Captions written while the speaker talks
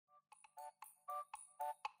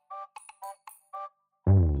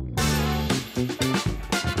Hello,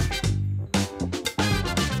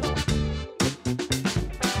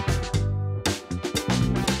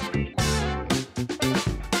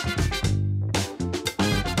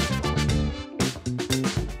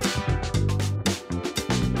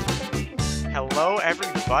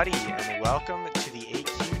 everybody, and welcome to the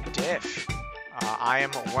AQ Diff. I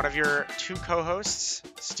am one of your two co-hosts,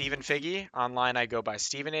 Steve and Figge. Online, I go by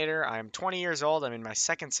Stevenator. I'm 20 years old. I'm in my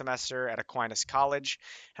second semester at Aquinas College,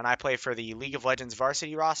 and I play for the League of Legends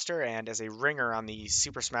varsity roster and as a ringer on the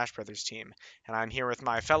Super Smash Bros. Team. And I'm here with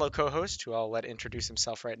my fellow co-host, who I'll let introduce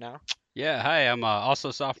himself right now. Yeah, hi, I'm also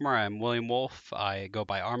a sophomore. I'm William Wolf. I go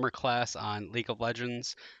by ArmorClass on League of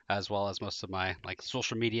Legends, as well as most of my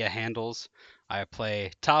social media handles. I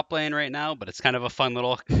play top lane right now, but it's kind of a fun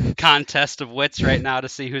little contest of wits right now to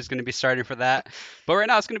see who's going to be starting for that. But right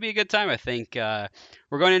now, it's going to be a good time, I think. We're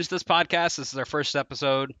going into this podcast. This is our first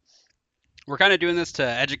episode. We're kind of doing this to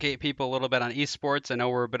educate people a little bit on esports. I know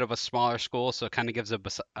we're a bit of a smaller school, so it kind of gives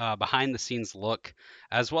a behind-the-scenes look,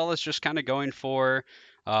 as well as just kind of going for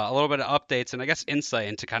a little bit of updates and I guess insight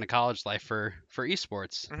into kind of college life for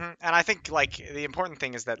esports. And I think the important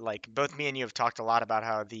thing is that both me and you have talked a lot about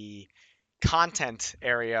how the content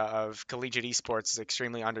area of collegiate esports is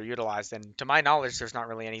extremely underutilized, and to my knowledge, there's not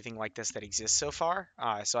really anything like this that exists so far.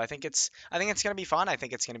 So I think it's going to be fun. I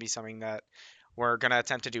think it's going to be something that we're going to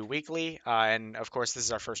attempt to do weekly, and of course, this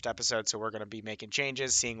is our first episode, so we're going to be making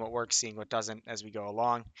changes, seeing what works, seeing what doesn't as we go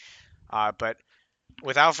along. But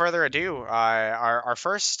without further ado, our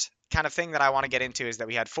first kind of thing that I want to get into is that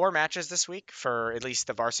we had 4 matches this week for at least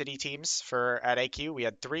the varsity teams at AQ. We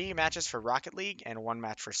had 3 matches for Rocket League and 1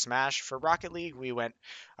 match for Smash. For Rocket League, we went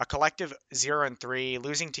a collective 0-3,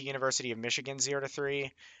 losing to University of Michigan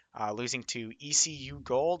 0-3, losing to ECU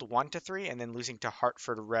Gold 1-3, and then losing to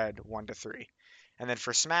Hartford Red 1-3. And then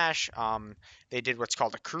for Smash, they did what's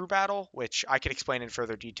called a crew battle, which I could explain in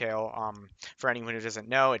further detail for anyone who doesn't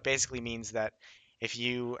know. It basically means that if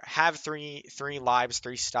you have three lives,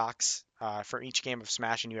 3 stocks for each game of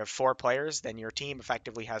Smash, and you have 4 players, then your team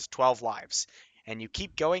effectively has 12 lives. And you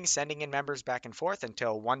keep going, sending in members back and forth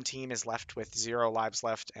until one team is left with 0 lives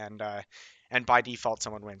left, and by default,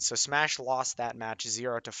 someone wins. So Smash lost that match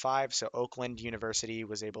 0-5, so Oakland University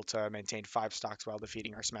was able to maintain 5 stocks while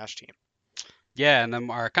defeating our Smash team. Yeah, and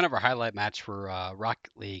then our highlight match for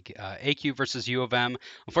Rocket League, AQ versus U of M.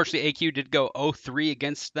 Unfortunately, AQ did go 0-3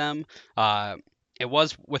 against them. It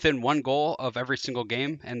was within 1 goal of every single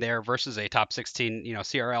game, and they're versus a top 16,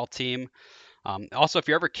 CRL team. Also, if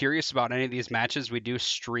you're ever curious about any of these matches, we do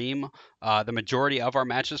stream the majority of our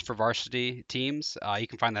matches for varsity teams. You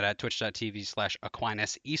can find that at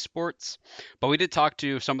twitch.tv/Aquinas Esports. But we did talk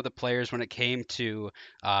to some of the players when it came to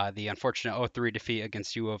the unfortunate 0-3 defeat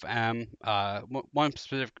against U of M. One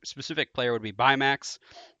specific player would be Bimax.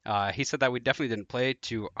 He said that we definitely didn't play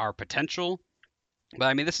to our potential. But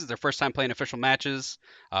I mean, this is their first time playing official matches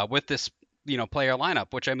with this, player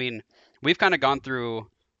lineup, which I mean, we've kind of gone through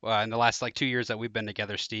in the last 2 years that we've been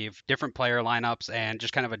together, Steve, different player lineups and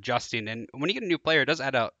just kind of adjusting. And when you get a new player, it does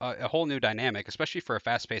add a whole new dynamic, especially for a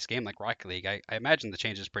fast-paced game like Rocket League. I imagine the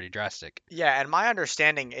change is pretty drastic. Yeah, and my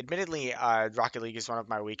understanding, admittedly, Rocket League is one of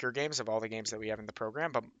my weaker games of all the games that we have in the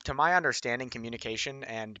program, but to my understanding, communication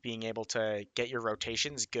and being able to get your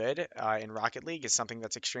rotations good in Rocket League is something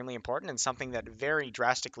that's extremely important and something that very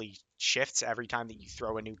drastically shifts every time that you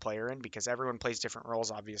throw a new player in, because everyone plays different roles,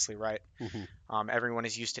 obviously, right? Mm-hmm. Everyone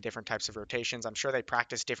is used to different types of rotations. I'm sure they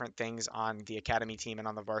practice different things on the academy team and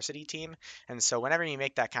on the varsity team. And so whenever you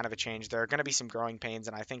make that kind of a change, there are going to be some growing pains.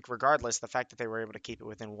 And I think regardless, the fact that they were able to keep it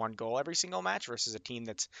within 1 goal every single match versus a team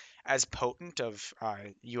that's as potent of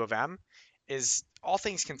U of M is, all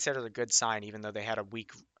things considered, a good sign, even though they had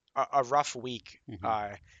a rough week,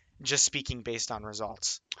 Mm-hmm. just speaking based on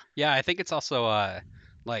results. Yeah, I think it's also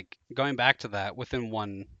going back to that within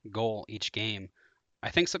 1 goal each game. I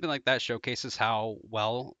think something like that showcases how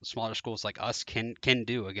well smaller schools like us can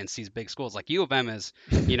do against these big schools. Like U of M is,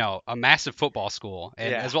 a massive football school, and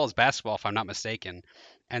Yeah. as well as basketball, if I'm not mistaken.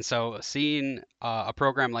 And so seeing a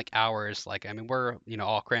program like ours, we're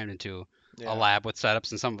all crammed into a Yeah. lab with setups,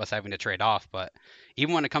 and some of us having to trade off. But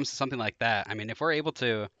even when it comes to something like that, I mean, if we're able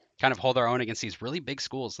to kind of hold our own against these really big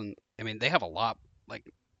schools, and I mean, they have a lot.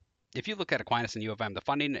 If you look at Aquinas and U of M, the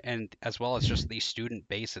funding and as well as just the student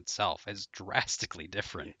base itself is drastically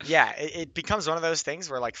different. Yeah, it becomes one of those things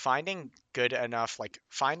where finding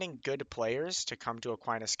good players to come to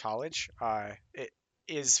Aquinas College, it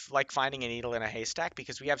is like finding a needle in a haystack,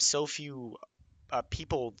 because we have so few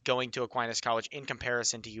people going to Aquinas College in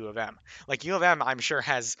comparison to U of M. Like U of M, I'm sure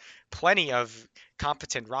has plenty of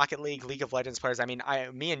competent Rocket League, League of Legends players. I mean,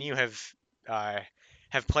 me and you have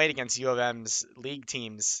have played against U of M's league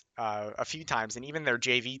teams a few times, and even their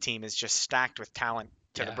JV team is just stacked with talent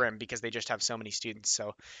to the Yeah. brim because they just have so many students.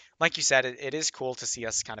 So, like you said, it is cool to see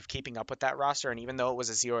us kind of keeping up with that roster. And even though it was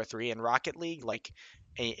a 0-3 in Rocket League, like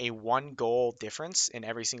a one goal difference in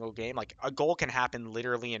every single game, like a goal can happen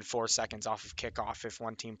literally in 4 seconds off of kickoff if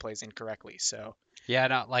one team plays incorrectly. So, Yeah,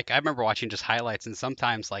 no, like I remember watching just highlights, and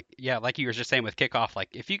sometimes, like, yeah, like you were just saying with kickoff, like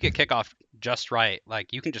if you get kickoff just right,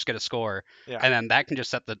 like you can just get a score, yeah, and then that can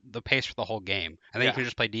just set the pace for the whole game, and then you yeah. can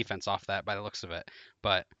just play defense off that by the looks of it.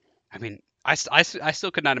 But I mean, I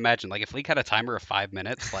still could not imagine, like, if League had a timer of 5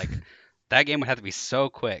 minutes, like that game would have to be so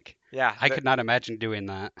quick. Yeah, I could not imagine doing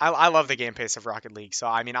that. I love the game pace of Rocket League. So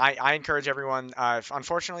I mean, I encourage everyone.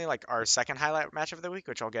 Unfortunately, like our second highlight match of the week,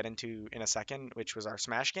 which I'll get into in a second, which was our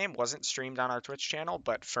Smash game, wasn't streamed on our Twitch channel.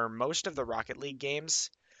 But for most of the Rocket League games,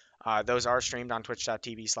 those are streamed on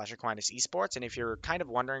twitch.tv/Aquinas Esports. And if you're kind of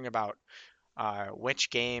wondering about which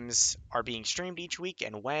games are being streamed each week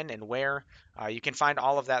and when and where, you can find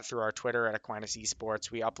all of that through our Twitter at Aquinas Esports.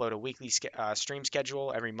 We upload a weekly stream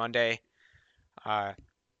schedule every Monday. Uh,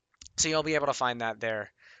 so you'll be able to find that there,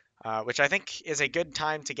 which I think is a good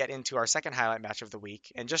time to get into our second highlight match of the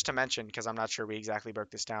week. And just to mention, because I'm not sure we exactly broke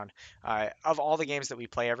this down, of all the games that we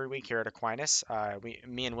play every week here at Aquinas,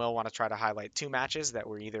 me and Will want to try to highlight two matches that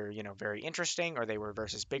were either, very interesting, or they were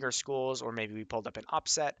versus bigger schools, or maybe we pulled up an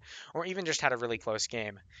upset, or even just had a really close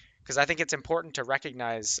game. Because I think it's important to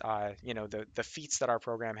recognize, the feats that our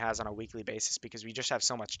program has on a weekly basis, because we just have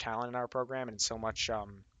so much talent in our program and so much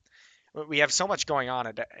we have so much going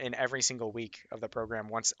on in every single week of the program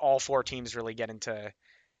once all four teams really get into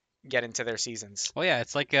their seasons. Well, yeah,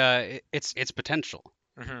 it's like it's potential.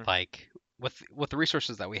 Hmm. Like with the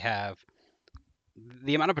resources that we have,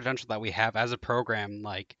 the amount of potential that we have as a program,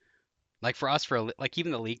 like for us, like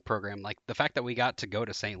even the league program, like the fact that we got to go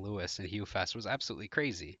to St. Louis and Hugh Fest was absolutely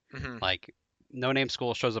crazy. Hmm. Like no name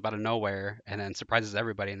school shows up out of nowhere and then surprises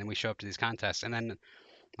everybody, and then we show up to these contests. And then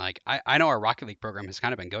like I know our Rocket League program has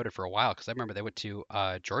kind of been goaded for a while because I remember they went to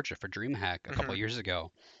Georgia for DreamHack a couple Hmm. of years ago,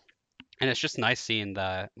 and it's just nice seeing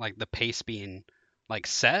the pace being like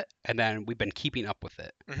set, and then we've been keeping up with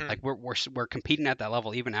it. Hmm. Like we're competing at that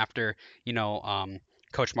level even after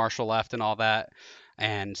Coach Marshall left and all that,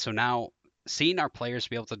 and so now seeing our players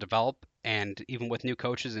be able to develop, and even with new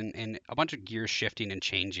coaches and a bunch of gears shifting and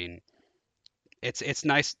changing, it's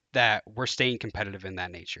nice that we're staying competitive in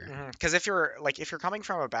that nature. Because if you're coming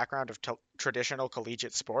from a background of traditional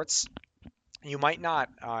collegiate sports, you might not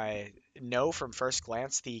know from first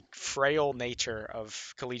glance the frail nature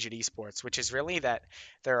of collegiate esports, which is really that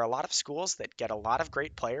there are a lot of schools that get a lot of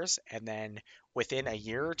great players, and then within a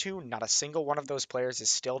year or two, not a single one of those players is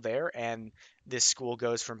still there, and this school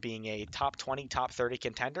goes from being a top 20, top 30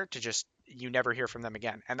 contender to just you never hear from them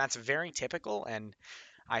again. And that's very typical, and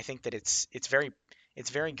I think that it's very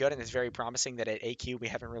good and it's very promising that at AQ we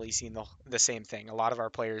haven't really seen the same thing. A lot of our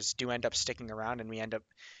players do end up sticking around, and we end up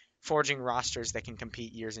forging rosters that can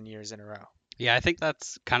compete years and years in a row. Yeah, I think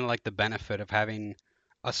that's kind of like the benefit of having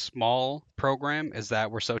a small program is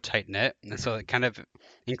that we're so tight knit, and so Hmm. it kind of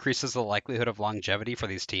increases the likelihood of longevity for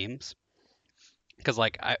these teams. Because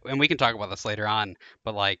like and we can talk about this later on,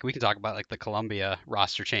 but like we can talk about like the Columbia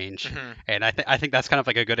roster change, Hmm. and I think that's kind of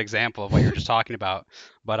like a good example of what you're just talking about.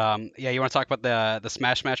 But yeah, you want to talk about the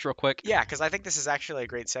Smash match real quick? Yeah, because I think this is actually a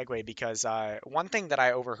great segue because one thing that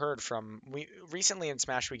I overheard from we recently in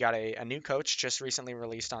Smash we got a new coach just recently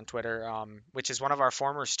released on Twitter, which is one of our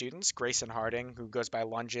former students, Grayson Harding, who goes by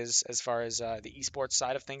Lunges as far as the esports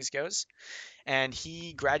side of things goes. And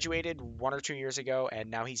he graduated 1 or 2 years ago,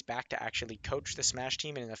 and now he's back to actually coach the Smash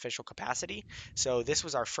team in an official capacity. So this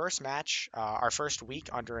was our first match, our first week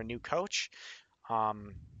under a new coach.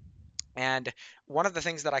 Um, and one of the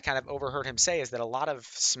things that I kind of overheard him say is that a lot of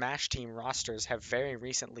Smash team rosters have very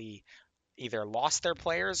recently either lost their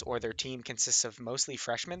players or their team consists of mostly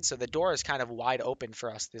freshmen. So the door is kind of wide open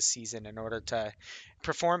for us this season in order to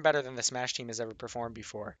perform better than the Smash team has ever performed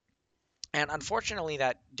before. And unfortunately,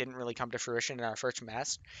 that didn't really come to fruition in our first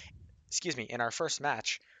match. Excuse me, in our first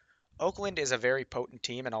match. Oakland is a very potent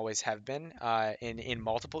team and always have been in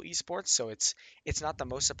multiple esports, so it's not the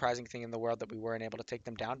most surprising thing in the world that we weren't able to take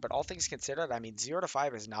them down. But all things considered, I mean,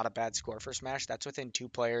 0-5 is not a bad score for Smash. That's within two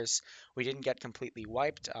players. We didn't get completely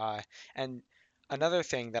wiped. And another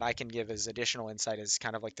thing that I can give as additional insight is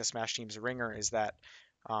kind of like the Smash team's ringer is that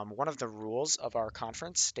one of the rules of our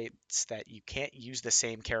conference states that you can't use the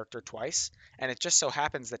same character twice, and it just so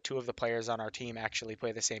happens that two of the players on our team actually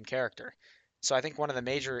play the same character. So I think one of the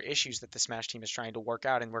major issues that the Smash team is trying to work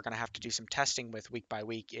out, and we're going to have to do some testing with week by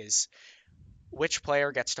week, is which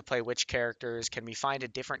player gets to play which characters? Can we find a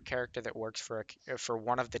different character that works for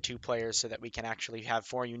one of the two players so that we can actually have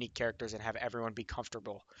 4 unique characters and have everyone be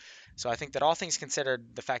comfortable? So I think that all things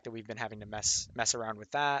considered, the fact that we've been having to mess around with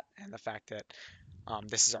that, and the fact that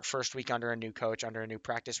this is our first week under a new coach, under a new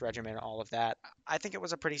practice regimen, all of that, I think it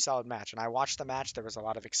was a pretty solid match. And I watched the match. There was a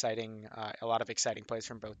lot of exciting plays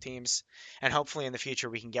from both teams, and hopefully in the future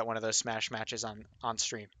we can get one of those smash matches on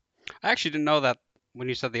stream. I actually didn't know that when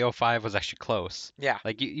you said the 05 was actually close. Yeah.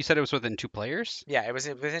 Like you said it was within 2 players? Yeah, it was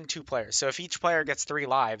within 2 players. So if each player gets 3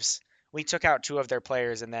 lives, we took out 2 of their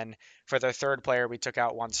players, and then for their third player, we took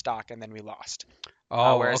out 1 stock, and then we lost.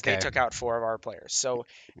 Oh, Whereas they okay. took out 4 of our players. So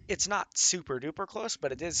it's not super duper close,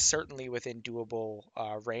 but it is certainly within doable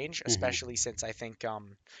range, especially since I think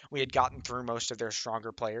we had gotten through most of their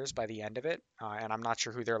stronger players by the end of it. And I'm not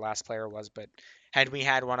sure who their last player was, but had we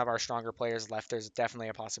had one of our stronger players left, there's definitely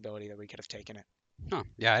a possibility that we could have taken it. Huh.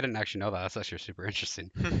 Yeah, I didn't actually know that. That's actually super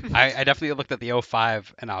interesting. I definitely looked at the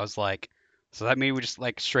 05 and I was like, so that means we just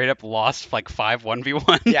like straight up lost like 5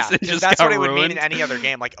 1v1s Yeah, and because just that's got what it would mean in ruined. any other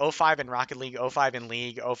game. Like 05 in Rocket League, 05 in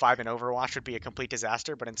League, 05 in Overwatch would be a complete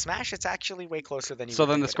disaster. But in Smash, it's actually way closer than you So would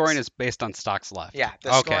then think the it scoring is. is based on stocks left. Yeah,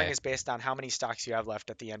 the scoring Okay. is based on how many stocks you have left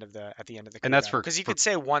at the end of the And that's cooldown. for Because you for could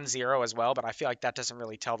say 1-0 as well, but I feel like that doesn't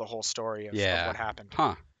really tell the whole story of yeah. what happened.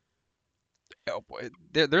 Huh.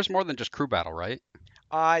 There's more than just crew battle, right?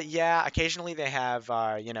 Yeah, occasionally they have,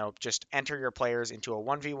 just enter your players into a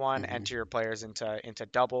 1v1, Hmm. enter your players into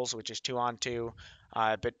doubles, which is 2-on-2.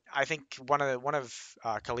 But I think one of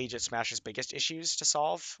Collegiate Smash's biggest issues to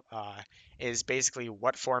solve is basically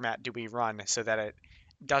what format do we run so that it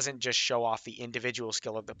doesn't just show off the individual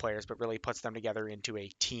skill of the players, but really puts them together into a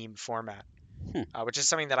team format, Hmm. which is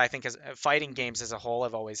something that I think as fighting games as a whole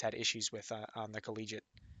have always had issues with on the collegiate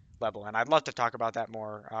level, and I'd love to talk about that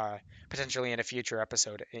more potentially in a future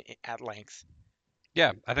episode at length.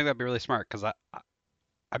 Yeah, I think that'd be really smart because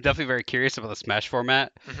I'm definitely very curious about the Smash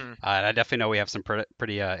format. Hmm. And I definitely know we have some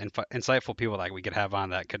pretty insightful people that we could have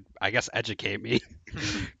on that could, I guess, educate me.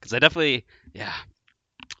 Because I definitely, yeah.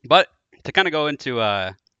 But to kind of go into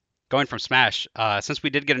going from Smash, since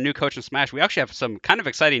we did get a new coach in Smash, we actually have some kind of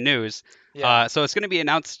exciting news. Yeah. So it's going to be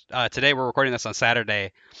announced today. We're recording this on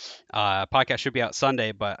Saturday. Podcast should be out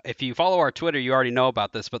Sunday. But if you follow our Twitter, you already know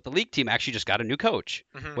about this. But the league team actually just got a new coach,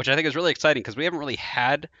 Hmm. which I think is really exciting because we haven't really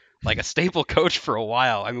had like a staple coach for a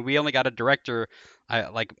while. I mean, we only got a director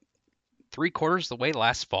like 3/4 the way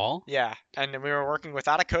last fall. Yeah, and we were working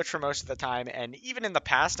without a coach for most of the time, and even in the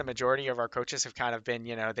past, a majority of our coaches have kind of been,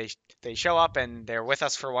 they show up and they're with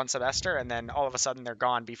us for one semester, and then all of a sudden they're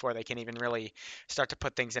gone before they can even really start to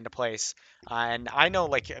put things into place. And I know,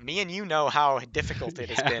 like me and you know how difficult it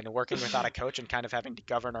has Yeah. been working without a coach and kind of having to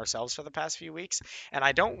govern ourselves for the past few weeks. And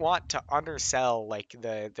I don't want to undersell like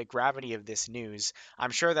the gravity of this news.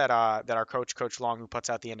 I'm sure that our Coach Long, who puts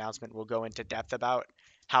out the announcement, will go into depth about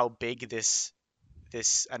how big this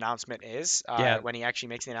announcement is Yeah. when he actually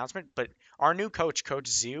makes the announcement. But our new coach, Coach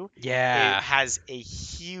Zoo, Yeah. has a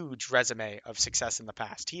huge resume of success in the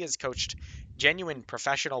past. He has coached genuine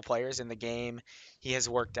professional players in the game. He has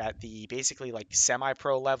worked at the basically like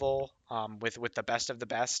semi-pro level with the best of the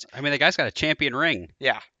best. I mean, the guy's got a champion ring.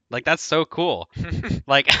 Yeah. Like that's so cool.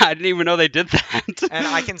 Like I didn't even know they did that. And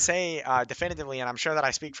I can say definitively, and I'm sure that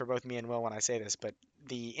I speak for both me and Will when I say this, but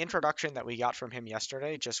the introduction that we got from him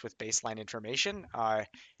yesterday, just with baseline information, I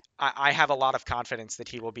have a lot of confidence that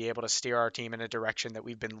he will be able to steer our team in a direction that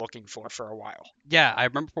we've been looking for a while. Yeah, I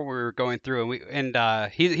remember when we were going through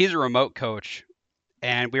and he's a remote coach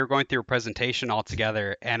and we were going through a presentation all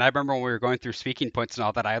together. And I remember when we were going through speaking points and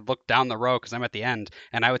all that, I looked down the row because I'm at the end,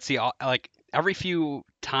 and I would see all, like every few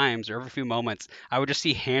times or every few moments, I would just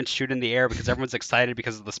see hands shoot in the air because everyone's excited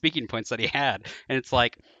because of the speaking points that he had. And it's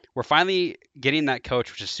like we're finally getting that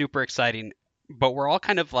coach, which is super exciting. But we're all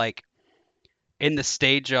kind of like in the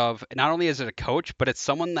stage of not only is it a coach, but it's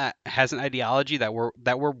someone that has an ideology that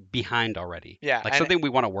we're behind already, Yeah, like something we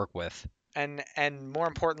want to work with. and more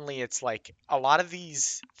importantly, it's like a lot of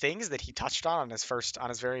these things that he touched on his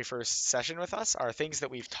very first session with us are things that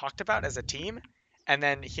we've talked about as a team, and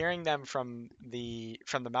then hearing them from the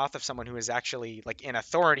mouth of someone who is actually like in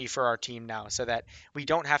authority for our team now, so that we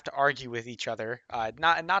don't have to argue with each other,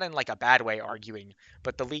 not in like a bad way arguing,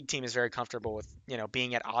 but the league team is very comfortable with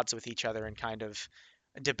being at odds with each other and kind of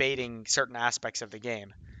debating certain aspects of the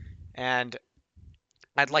game. And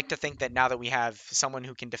I'd like to think that now that we have someone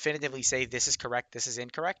who can definitively say this is correct, this is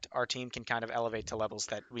incorrect, our team can kind of elevate to levels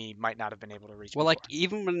that we might not have been able to reach Well, before. like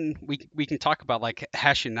even when we can talk about like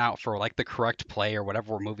hashing out for like the correct play or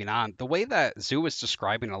whatever we're moving on, the way that Zoo is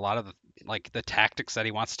describing a lot of the tactics that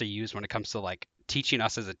he wants to use when it comes to like teaching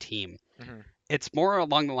us as a team, Hmm. it's more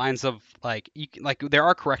along the lines of like like there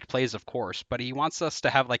are correct plays, of course, but he wants us to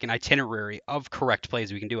have like an itinerary of correct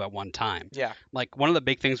plays we can do at one time. Yeah, Like one of the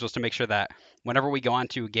big things was to make sure that whenever we go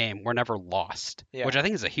onto a game, we're never lost, yeah. which I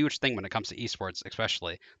think is a huge thing when it comes to esports,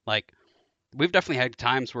 especially. Like we've definitely had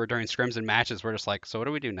times where during scrims and matches we're just like, so what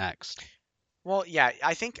do we do next? Well, yeah,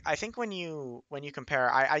 I think when you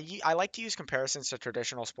compare, I like to use comparisons to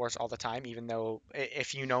traditional sports all the time, even though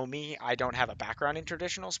if you know me, I don't have a background in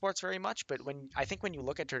traditional sports very much. But when you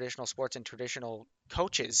look at traditional sports and traditional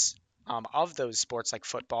coaches of those sports like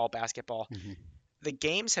football, basketball, Hmm. the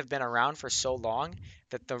games have been around for so long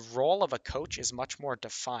that the role of a coach is much more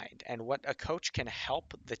defined, and what a coach can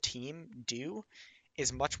help the team do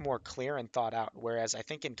is much more clear and thought out. Whereas I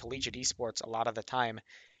think in collegiate esports, a lot of the time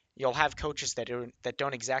you'll have coaches that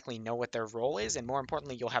don't exactly know what their role is, and more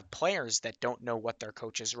importantly, you'll have players that don't know what their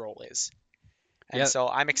coach's role is. And Yeah, so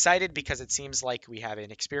I'm excited because it seems like we have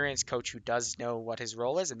an experienced coach who does know what his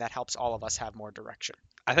role is, and that helps all of us have more direction.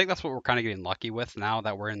 I think that's what we're kind of getting lucky with now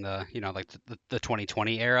that we're in the, like the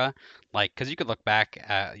 2020 era. Like, because you could look back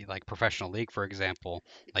at like professional league, for example,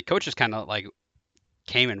 like coaches kind of like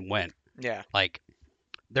came and went. Yeah, Like,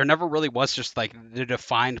 there never really was just like the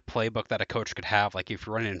defined playbook that a coach could have, like if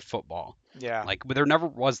you're running in football. yeah, Like, but there never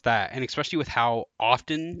was that, and especially with how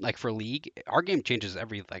often, like for league, our game changes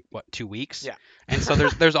every like what 2 weeks, yeah. and so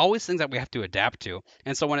there's always things that we have to adapt to.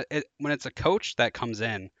 And so when it's a coach that comes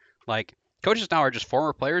in, like coaches now are just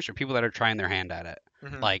former players or people that are trying their hand at it.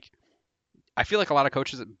 Hmm. Like I feel like a lot of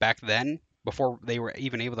coaches back then, before they were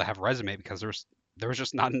even able to have a resume, because there was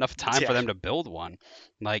just not enough time for Yeah. them to build one.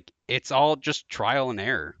 Like it's all just trial and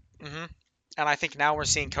error. Hmm. And I think now we're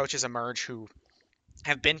seeing coaches emerge who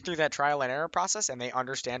have been through that trial and error process, and they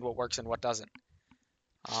understand what works and what doesn't.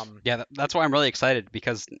 Um, Yeah, that's why I'm really excited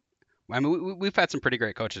because I mean we've had some pretty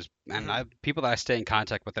great coaches and mhm. people that I stay in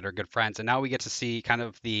contact with that are good friends, and now we get to see kind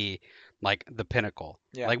of the pinnacle.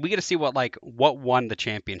 Yeah. Like we get to see what won the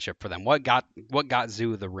championship for them, what got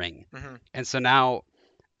Zoo the ring, Hmm. and so now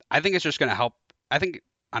I think it's just going to help. I think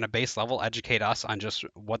on a base level, educate us on just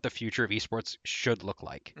what the future of esports should look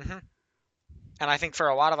like. Hmm. And I think for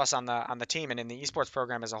a lot of us on the team and in the esports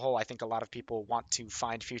program as a whole, I think a lot of people want to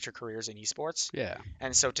find future careers in esports. Yeah.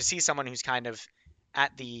 And so to see someone who's kind of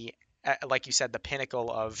at the like you said, the pinnacle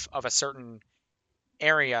of a certain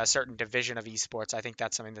area, a certain division of esports, I think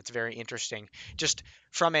that's something that's very interesting. Just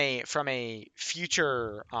from a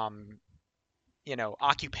future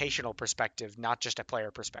occupational perspective, not just a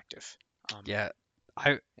player perspective. Yeah,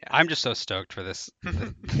 I Yeah. I'm just so stoked for this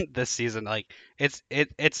this season. Like it's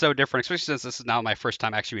so different, especially since this is now my first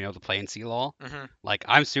time actually being able to play in CLOL. Hmm. Like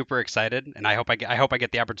I'm super excited, and I hope I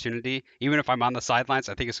get the opportunity, even if I'm on the sidelines.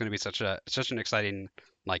 I think it's going to be such an exciting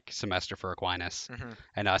like semester for Aquinas. Hmm.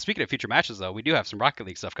 And speaking of future matches, though, we do have some Rocket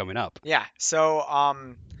League stuff coming up. Yeah. So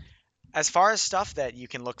as far as stuff that you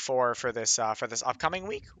can look for this upcoming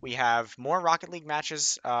week, we have more Rocket League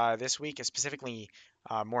matches this week, specifically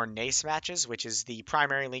more NACE matches, which is the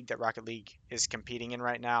primary league that Rocket League is competing in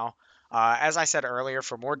right now. As I said earlier,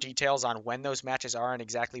 for more details on when those matches are and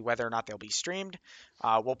exactly whether or not they'll be streamed,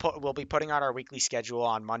 we'll be putting out our weekly schedule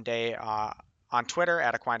on Monday on Twitter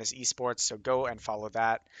at Aquinas Esports. So go and follow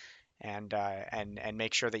that and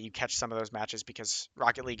make sure that you catch some of those matches because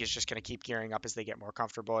Rocket League is just going to keep gearing up as they get more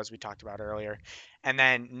comfortable, as we talked about earlier. And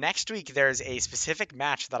then next week there's a specific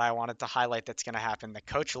match that I wanted to highlight that's going to happen. That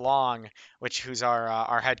Coach Long, who's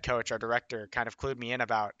our head coach, our director, kind of clued me in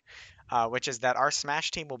about, which is that our Smash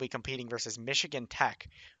team will be competing versus Michigan Tech.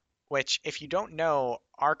 Which, if you don't know,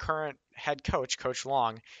 our current head coach, Coach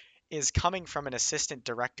Long, is coming from an assistant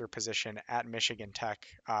director position at Michigan Tech,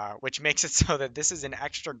 which makes it so that this is an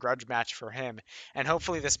extra grudge match for him. And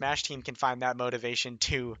hopefully, the Smash team can find that motivation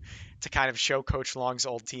to kind of show Coach Long's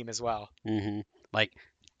old team as well. Like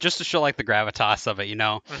just to show like the gravitas of it,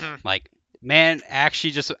 Hmm. like man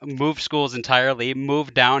actually just moved schools entirely,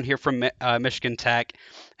 moved down here from Michigan Tech,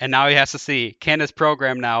 and now he has to see can his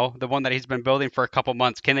program now, the one that he's been building for a couple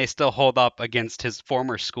months, can they still hold up against his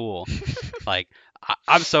former school? Like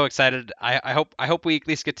I'm so excited. I hope we at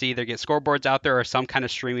least get to either get scoreboards out there or some kind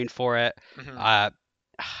of streaming for it. Hmm. Uh,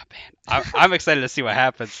 man, I'm excited to see what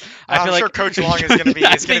happens. I I'm feel sure like Coach Long is going to be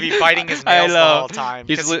I is going to think be biting his I nails the know whole time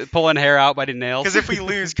he's because pulling hair out by the nails. if we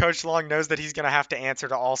lose, Coach Long knows that he's going to have to answer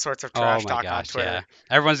to all sorts of Oh trash my talk on gosh, yeah. Twitter.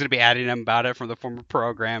 Everyone's gonna be adding him about it from the former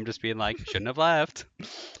program, just being like, shouldn't have left.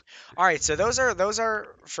 All right, so those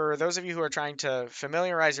are for those of you who are trying to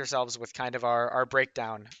familiarize yourselves with kind of our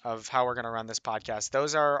breakdown of how we're going to run this podcast.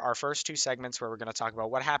 Those are our first two segments where we're going to talk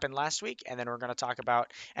about what happened last week, and then we're going to talk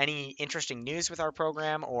about any interesting news with our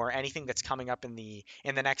program or anything that's coming up in the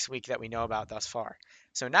next week that we know about thus far.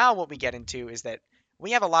 So now what we get into is that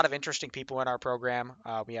we have a lot of interesting people in our program.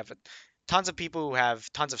 We have tons of people who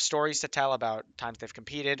have tons of stories to tell about times they've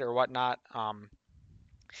competed or whatnot.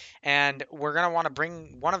 And we're going to want to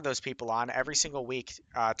bring one of those people on every single week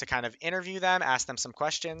to kind of interview them, ask them some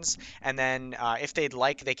questions, and then if they'd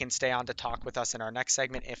like, they can stay on to talk with us in our next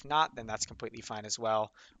segment. If not, then that's completely fine as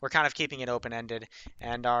well. We're kind of keeping it open-ended.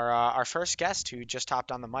 And our first guest who just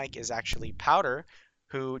hopped on the mic is actually Powder,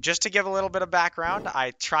 who, just to give a little bit of background,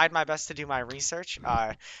 I tried my best to do my research.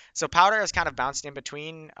 So Powder has kind of bounced in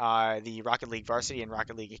between the Rocket League Varsity and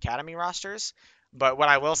Rocket League Academy rosters. But what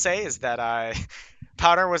I will say is that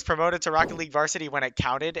Powder was promoted to Rocket League Varsity when it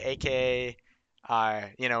counted, aka,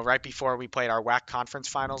 right before we played our WAC conference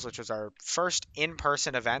finals, which was our first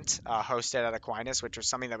in-person event hosted at Aquinas, which was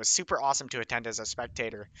something that was super awesome to attend as a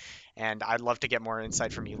spectator. And I'd love to get more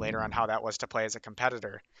insight from you later on how that was to play as a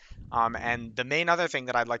competitor. And the main other thing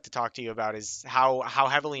that I'd like to talk to you about is how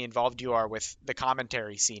heavily involved you are with the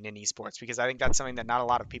commentary scene in esports, because I think that's something that not a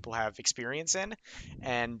lot of people have experience in,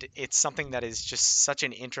 and it's something that is just such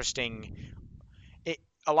an interesting.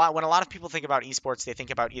 When a lot of people think about esports, they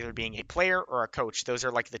think about either being a player or a coach. Those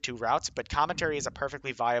are like the two routes, but commentary is a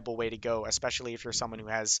perfectly viable way to go, especially if you're someone who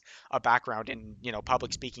has a background in,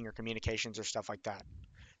 public speaking or communications or stuff like that.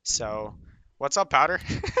 So, what's up, Powder?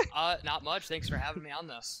 Not much. Thanks for having me on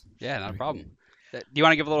this. Yeah, not a problem. Do you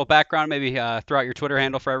want to give a little background? Maybe throw out your Twitter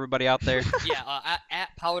handle for everybody out there. Yeah, at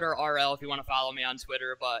PowderRL if you want to follow me on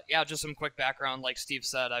Twitter. But yeah, just some quick background. Like Steve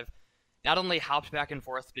said, I've not only hopped back and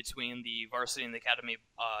forth between the varsity and the academy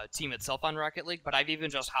team itself on Rocket League, but I've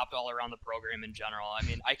even just hopped all around the program in general. I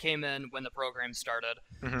mean, I came in when the program started,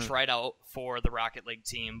 tried out for the Rocket League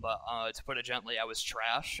team, but to put it gently, I was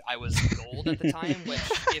trash. I was gold at the time, which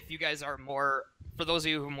if you guys are for those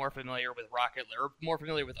of you who are more familiar with Rocket League, or more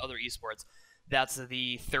familiar with other esports, that's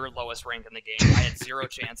the third lowest rank in the game. I had zero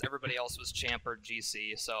chance. Everybody else was champ or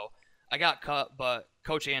GC, so I got cut, but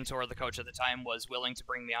Coach Antor, the coach at the time, was willing to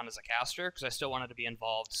bring me on as a caster because I still wanted to be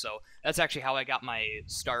involved. So that's actually how I got my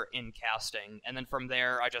start in casting. And then from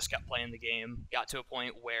there, I just kept playing the game. Got to a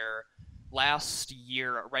point where last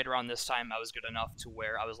year, right around this time, I was good enough to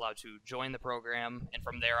where I was allowed to join the program. And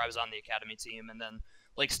from there, I was on the academy team. And then,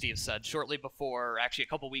 like Steve said, shortly before, actually a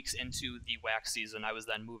couple weeks into the WAC season, I was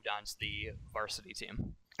then moved on to the varsity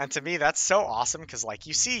team. And to me, that's so awesome because,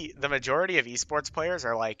 you see the majority of esports players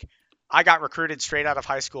are like, I got recruited straight out of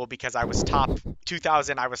high school because I was top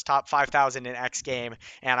 2,000, I was top 5,000 in X game,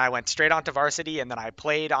 and I went straight on to varsity, and then I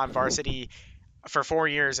played on varsity for 4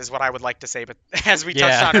 years is what I would like to say. But as we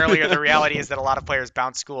touched on earlier, the reality is that a lot of players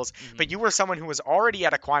bounce schools. But you were someone who was already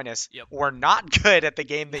at Aquinas, or not good at the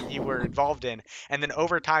game that you were involved in. And then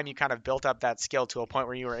over time, you kind of built up that skill to a point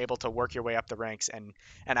where you were able to work your way up the ranks and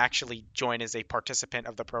actually join as a participant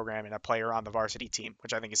of the program and a player on the varsity team,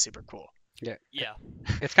 which I think is super cool. Yeah.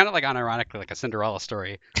 It's kind of unironically like a Cinderella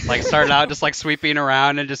story. Started out just sweeping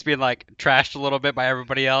around and just being trashed a little bit by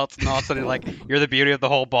everybody else, and all of a sudden you're the beauty of the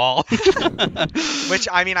whole ball. Which,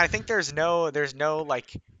 I mean, I think there's no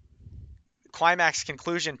climax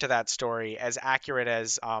conclusion to that story as accurate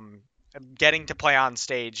as getting to play on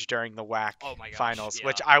stage during the WAC finals,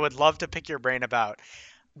 which I would love to pick your brain about.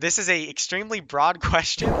 This is a extremely broad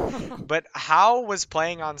question, but how was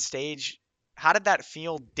playing on stage? How did that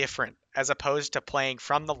feel different as opposed to playing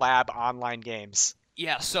from the lab online games?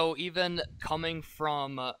 Yeah, so even coming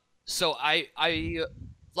from I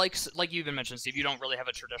like you even mentioned, Steve, you don't really have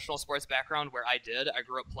a traditional sports background where I did. I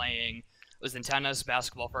grew up playing, was in tennis,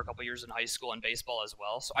 basketball for a couple years in high school, and baseball as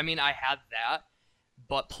well. So I mean, I had that,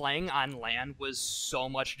 but playing on LAN was so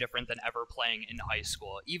much different than ever playing in high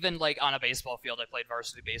school. Even on a baseball field, I played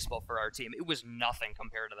varsity baseball for our team. It was nothing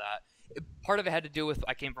compared to that. Part of it had to do with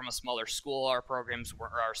I came from a smaller school. Our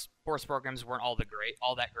sports programs weren't all that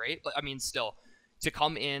great. But I mean, still, to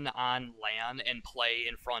come in on LAN and play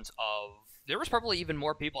in front of, there was probably even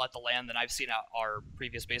more people at the LAN than I've seen at our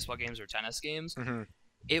previous baseball games or tennis games.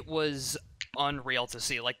 It was unreal to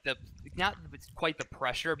see. Not quite the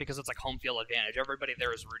pressure because it's home field advantage. Everybody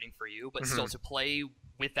there is rooting for you, but still to play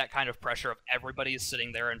with that kind of pressure of everybody is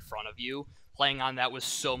sitting there in front of you. Playing on that was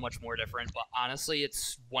so much more different, but honestly,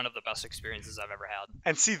 it's one of the best experiences I've ever had.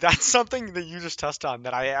 And see, that's something that you just touched on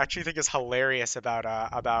that I actually think is hilarious about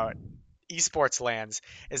esports lands,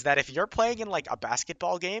 is that if you're playing in a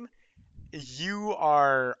basketball game, you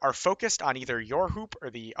are focused on either your hoop or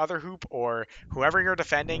the other hoop or whoever you're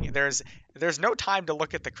defending. There's no time to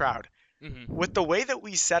look at the crowd. With the way that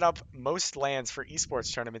we set up most LANs for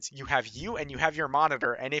esports tournaments, you have you and you have your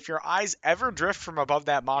monitor, and if your eyes ever drift from above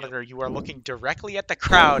that monitor, you are looking directly at the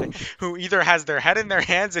crowd, who either has their head in their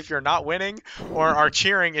hands if you're not winning or are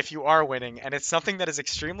cheering if you are winning. And it's something that is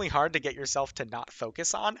extremely hard to get yourself to not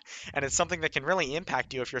focus on, and it's something that can really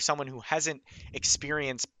impact you if you're someone who hasn't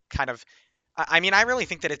experienced kind of, I mean, I really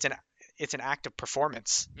think that it's an act of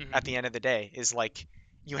performance at the end of the day. Is like,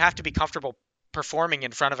 you have to be comfortable performing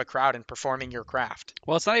in front of a crowd and performing your craft.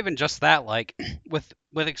 Well, it's not even just that. Like with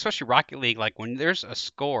especially Rocket League, like when there's a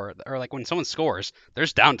score or like when someone scores,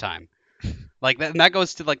 there's downtime. Like that, and that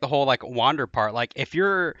goes to like the whole like wander part. Like if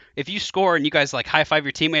you score and you guys like high five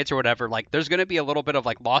your teammates or whatever, like there's gonna be a little bit of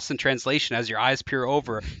like lost in translation as your eyes peer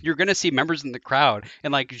over. You're gonna see members in the crowd,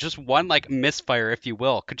 and like just one like misfire, if you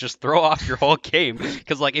will, could just throw off your whole game.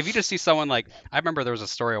 Because like if you just see someone, like I remember there was a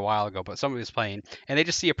story a while ago, but somebody was playing and they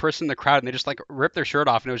just see a person in the crowd and they just like rip their shirt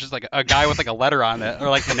off, and it was just like a guy with like a letter on it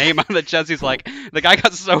or like the name on the chest. He's like, the guy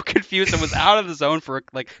got so confused and was out of the zone for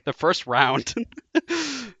like the first round.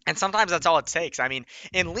 And sometimes that's all it takes. I mean,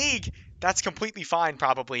 in League, that's completely fine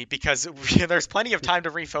probably, because there's plenty of time to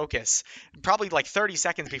refocus. Probably like 30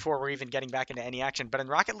 seconds before we're even getting back into any action. But in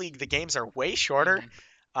Rocket League, the games are way shorter.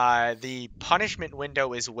 The punishment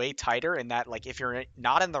window is way tighter in that, like, if you're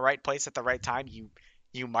not in the right place at the right time,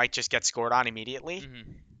 you might just get scored on immediately.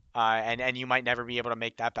 And you might never be able to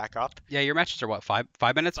make that back up. Yeah, your matches are what, 5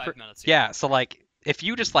 minutes? 5 minutes. Yeah, so like if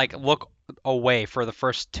you just like look away for the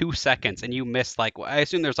first 2 seconds and you miss, like, I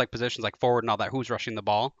assume there's like positions like forward and all that, who's rushing the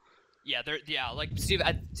ball? Yeah, like Steve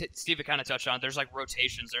kind of touched on it. There's like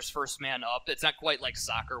rotations. There's first man up. It's not quite like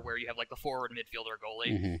soccer where you have like the forward, midfielder,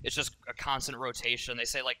 goalie. It's just a constant rotation. They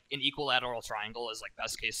say like an equilateral triangle is like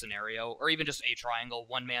best case scenario, or even just a triangle,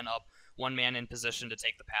 one man up, one man in position to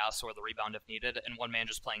take the pass or the rebound if needed, and one man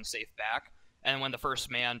just playing safe back. And when the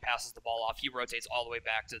first man passes the ball off, he rotates all the way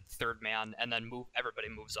back to the third man, and then everybody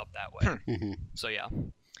moves up that way. So yeah.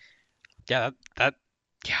 Yeah,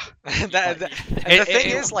 The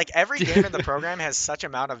thing is, like, every game in the program has such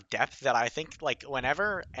amount of depth that I think, like,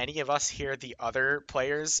 whenever any of us hear the other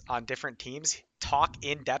players on different teams talk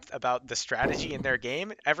in depth about the strategy in their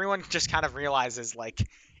game, everyone just kind of realizes, like,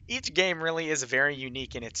 each game really is very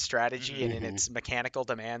unique in its strategy and in its mechanical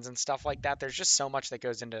demands and stuff like that. There's just so much that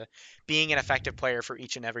goes into being an effective player for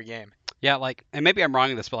each and every game. Yeah, like, and maybe I'm wrong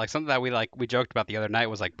in this, but like something that we joked about the other night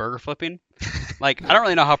was like burger flipping. Like, I don't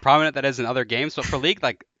really know how prominent that is in other games, but for League,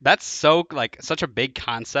 like, that's so like such a big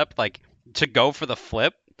concept, like, to go for the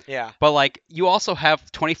flip. Yeah. But like you also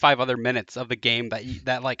have 25 other minutes of the game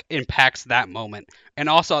that like impacts that moment, and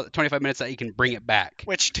also 25 minutes that you can bring it back.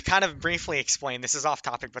 Which, to kind of briefly explain, this is off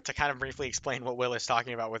topic, but to kind of briefly explain what Will is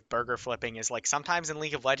talking about with burger flipping is, like, sometimes in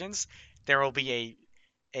League of Legends there will be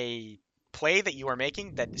a play that you are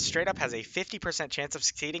making that straight up has a 50% chance of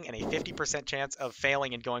succeeding and a 50% chance of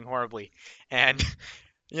failing and going horribly. And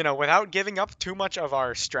you know, without giving up too much of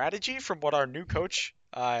our strategy from what our new coach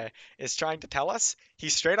is trying to tell us, he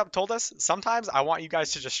straight up told us, sometimes I want you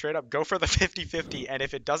guys to just straight up go for the 50-50, and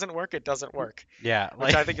if it doesn't work, it doesn't work. Yeah,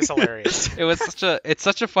 which I think is hilarious. It's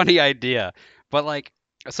such a funny idea. But like,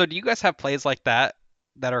 so do you guys have plays like that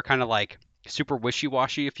are kind of like super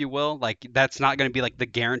wishy-washy, if you will? Like, that's not going to be like the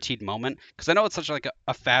guaranteed moment, because I know it's such like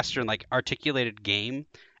a faster and like articulated game,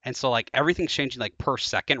 and so like everything's changing like per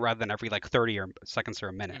second rather than every like 30 seconds or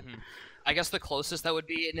a minute. I guess the closest that would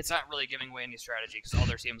be, and it's not really giving away any strategy because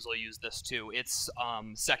other teams will use this too, it's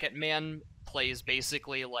second man plays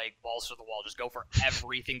basically like balls to the wall, just go for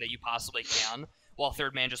everything that you possibly can, while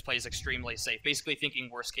third man just plays extremely safe, basically thinking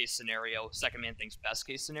worst case scenario, second man thinks best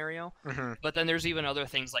case scenario. But then there's even other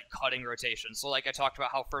things like cutting rotations. So like I talked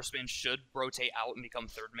about how first man should rotate out and become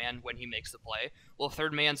third man when he makes the play. Well, if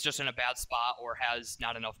third man's just in a bad spot or has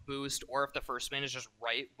not enough boost, or if the first man is just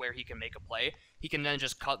right where he can make a play, he can then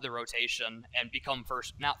just cut the rotation and become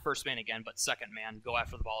not first man again, but second man, go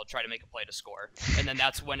after the ball and try to make a play to score. And then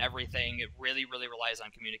that's when it really, really relies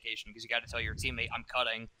on communication, because you got to tell your teammate, I'm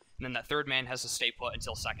cutting, and then that third man has to stay put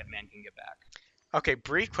until second man can get back. Okay,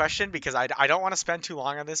 brief question, because I don't want to spend too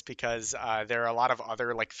long on this, because there are a lot of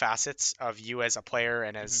other like facets of you as a player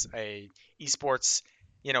and as a esports,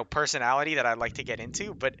 you know, personality that I'd like to get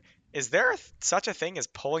into. But is there such a thing as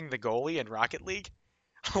pulling the goalie in Rocket League?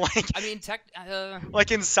 Like, I mean,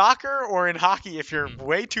 like in soccer or in hockey, if you're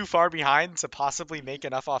way too far behind to possibly make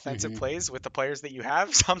enough offensive plays with the players that you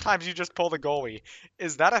have, sometimes you just pull the goalie.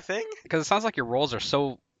 Is that a thing? Because it sounds like your roles are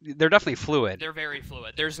so they're definitely fluid. They're very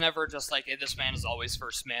fluid. There's never just like, hey, this man is always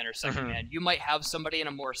first man or second man. You might have somebody in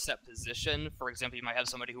a more set position. For example, you might have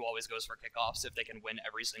somebody who always goes for kickoffs if they can win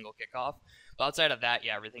every single kickoff. But outside of that,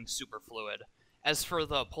 yeah, everything's super fluid. As for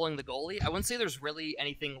the pulling the goalie, I wouldn't say there's really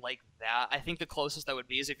anything like that. I think the closest that would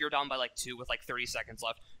be is if you're down by like 2 with like 30 seconds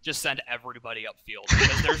left, just send everybody upfield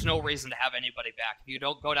because there's no reason to have anybody back. If you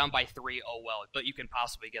don't go down by 3, oh well, but you can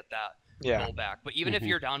possibly get that goal back. But even if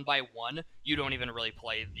you're down by 1, you don't even really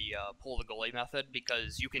play the pull the goalie method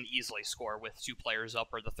because you can easily score with 2 players up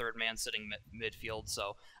or the third man sitting midfield.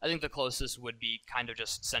 So I think the closest would be kind of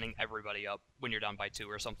just sending everybody up when you're down by 2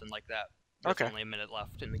 or something like that. With only a minute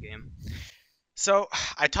left in the game. So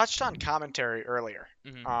I touched on commentary earlier,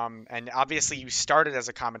 and obviously you started as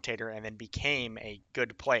a commentator and then became a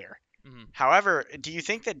good player. However, do you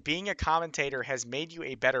think that being a commentator has made you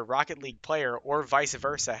a better Rocket League player, or vice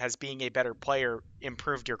versa, has being a better player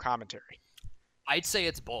improved your commentary? I'd say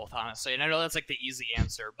it's both, honestly, and I know that's like the easy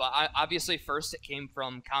answer, but obviously first it came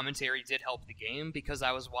from commentary did help the game because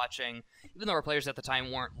I was watching, even though our players at the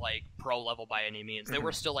time weren't like pro level by any means, they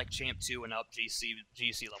were still like champ 2 and up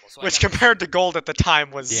GC level. So which compared to gold at the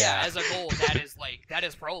time was as a gold that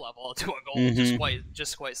is pro level to a gold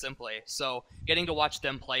just quite simply. So getting to watch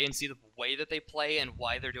them play and see the way that they play and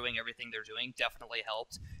why they're doing everything they're doing definitely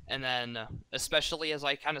helped. And then especially as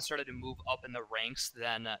I kind of started to move up in the ranks,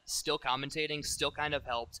 then still commentating still kind of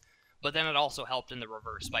helped. But then it also helped in the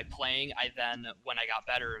reverse. By playing, I then, when I got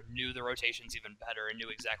better, knew the rotations even better and knew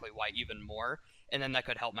exactly why even more. And then that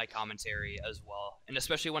could help my commentary as well. And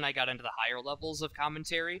especially when I got into the higher levels of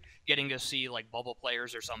commentary, getting to see like bubble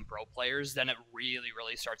players or some pro players, then it really,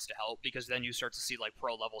 really starts to help because then you start to see like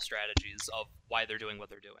pro level strategies of why they're doing what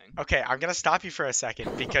they're doing. Okay, I'm going to stop you for a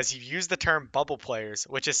second because you used the term bubble players,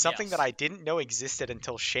 which is something that I didn't know existed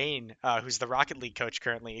until Shane, who's the Rocket League coach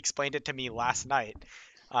currently, explained it to me last night.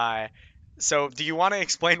 So do you want to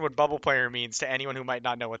explain what bubble player means to anyone who might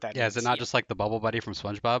not know what that means? Is it not just like the bubble buddy from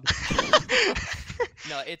SpongeBob?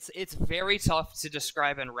 No, it's very tough to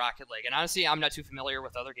describe in Rocket League. And honestly, I'm not too familiar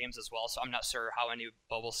with other games as well, so I'm not sure how any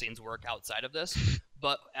bubble scenes work outside of this.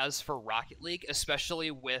 But as for Rocket League, especially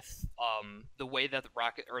with the way that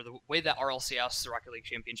RLCS, the Rocket League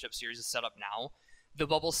Championship Series, is set up now, the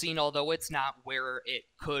bubble scene, although it's not where it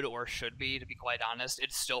could or should be, to be quite honest,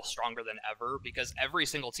 it's still stronger than ever because every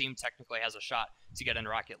single team technically has a shot to get in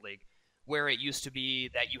Rocket League. Where it used to be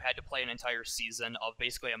that you had to play an entire season of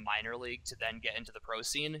basically a minor league to then get into the pro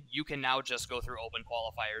scene, you can now just go through open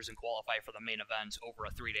qualifiers and qualify for the main event over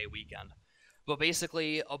a 3-day weekend. But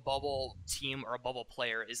basically, a bubble team or a bubble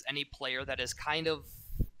player is any player that is kind of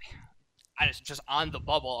just on the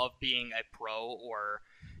bubble of being a pro or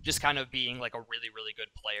just kind of being like a really, really good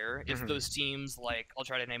player. If those teams, like, I'll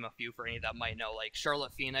try to name a few for any that might know, like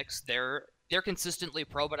Charlotte Phoenix, they're consistently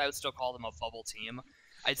pro, but I would still call them a bubble team.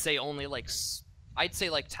 I'd say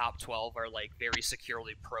top 12 are like very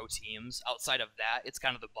securely pro teams. Outside of that, it's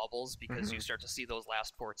kind of the bubbles because you start to see those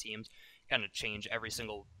last 4 teams kind of change every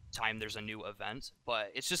single time there's a new event.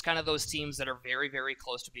 But it's just kind of those teams that are very, very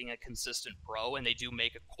close to being a consistent pro, and they do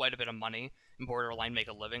make quite a bit of money and borderline make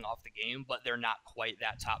a living off the game, but they're not quite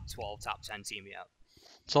that top 12, top 10 team yet.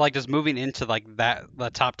 So like just moving into like that,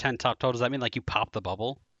 the top 10, top 12, does that mean like you pop the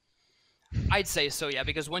bubble? I'd say so, yeah,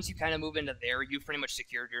 because once you kind of move into there, you've pretty much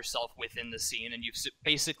secured yourself within the scene, and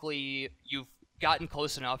you've gotten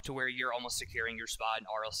close enough to where you're almost securing your spot in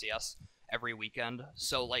RLCS every weekend.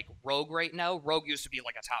 So, like, Rogue right now, Rogue used to be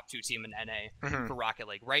like a top 2 team in NA for Rocket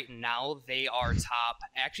League. Right now, they are top.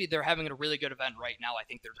 Actually, they're having a really good event right now. I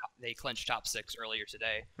think they clinched top 6 earlier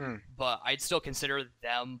today. But I'd still consider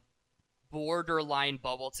them borderline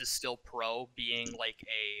bubble to still pro, being like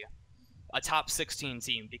a top 16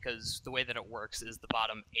 team, because the way that it works is the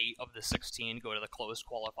bottom 8 of the 16 go to the closed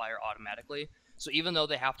qualifier automatically. So even though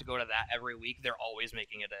they have to go to that every week, they're always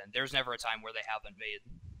making it in. There's never a time where they haven't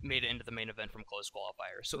made it into the main event from closed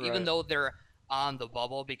qualifier. So even though they're on the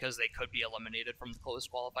bubble because they could be eliminated from the closed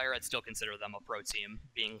qualifier, I'd still consider them a pro team,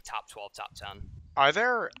 being top 12, top 10. Are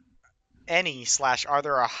there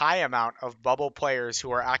a high amount of bubble players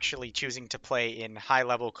who are actually choosing to play in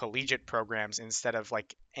high-level collegiate programs instead of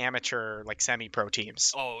like amateur, like semi-pro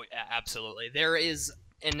teams? Oh, absolutely. There is,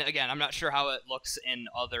 and again, I'm not sure how it looks in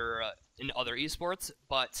other esports,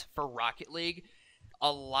 but for Rocket League,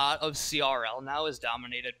 a lot of CRL now is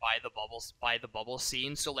dominated by the bubble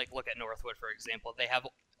scene. So like, look at Northwood, for example. They have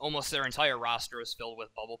almost their entire roster is filled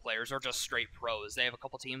with bubble players or just straight pros. They have a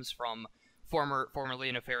couple teams from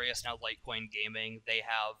formerly Nefarious, now Litecoin Gaming. They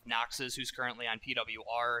have Noxus, who's currently on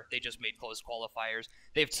PWR. They just made closed qualifiers.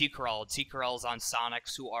 They have T-Corral. T-Corral's on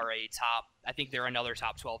Sonics, who are I think they're another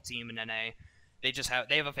top 12 team in NA.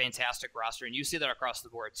 they have a fantastic roster, and you see that across the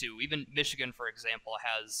board too. Even Michigan, for example,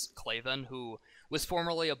 has Clavin, who was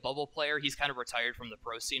formerly a bubble player. He's kind of retired from the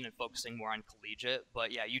pro scene and focusing more on collegiate.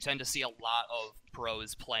 But yeah, you tend to see a lot of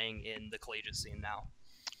pros playing in the collegiate scene now.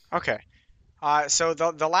 Okay. So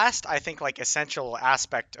the last, I think, like essential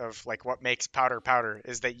aspect of like what makes Powder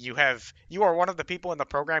is that you are one of the people in the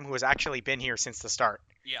program who has actually been here since the start.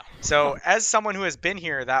 Yeah. So as someone who has been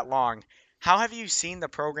here that long, how have you seen the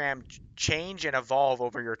program change and evolve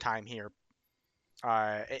over your time here?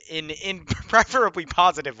 In preferably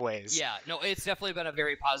positive ways. Yeah, no, it's definitely been a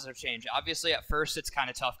very positive change. Obviously, at first, it's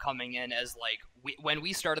kind of tough coming in as like when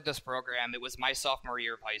we started this program, it was my sophomore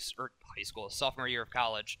year of sophomore year of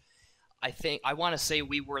college. I want to say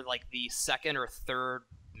we were like the second or third,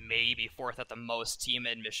 maybe fourth at the most team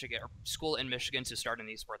in Michigan, or school in Michigan to start an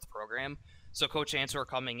esports program. So Coach Answer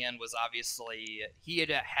coming in was obviously, he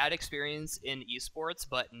had experience in esports,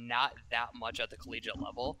 but not that much at the collegiate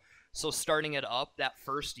level. So starting it up that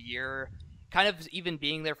first year, kind of even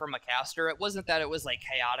being there for McCaster, it wasn't that it was like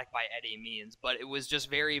chaotic by any means, but it was just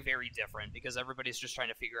very, very different because everybody's just trying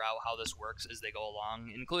to figure out how this works as they go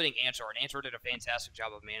along, including Answer. And Answer did a fantastic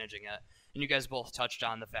job of managing it. And you guys both touched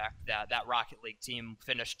on the fact that that Rocket League team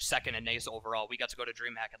finished second in NACE overall. We got to go to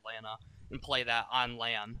DreamHack Atlanta and play that on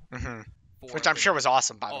LAN. Mm-hmm. Which I'm sure was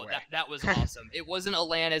awesome, by the way. That was awesome. It wasn't a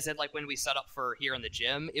LAN as in like when we set up for here in the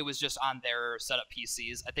gym. It was just on their setup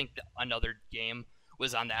PCs. I think another game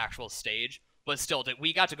was on the actual stage. But still,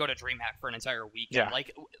 we got to go to DreamHack for an entire weekend. Yeah.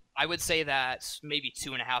 Like, I would say that maybe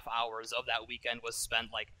 2.5 hours of that weekend was spent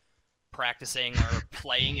like practicing or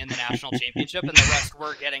playing in the national championship, and the rest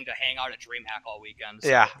were getting to hang out at DreamHack all weekend. So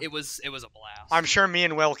yeah, it was a blast. I'm sure me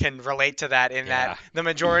and Will can relate to that that the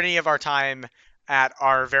majority of our time at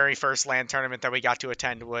our very first LAN tournament that we got to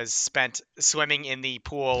attend was spent swimming in the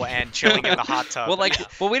pool and chilling in the hot tub.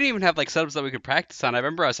 Well, we didn't even have like setups that we could practice on. I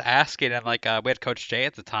remember us asking, and like we had Coach Jay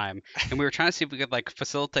at the time, and we were trying to see if we could like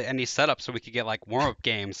facilitate any setups so we could get like warm-up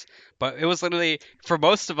games. But it was literally for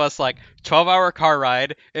most of us like 12-hour car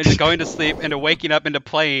ride into going to sleep into waking up into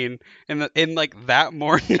playing in like that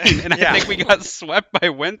morning, and I think we got swept by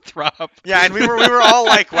Winthrop. Yeah, and we were all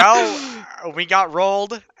like, well, we got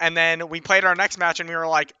rolled, and then we played our next match, and we were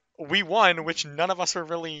like, we won, which none of us were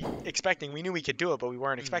really expecting. We knew we could do it, but we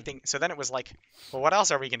weren't expecting. So then it was like, well, what else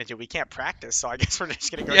are we going to do? We can't practice, so I guess we're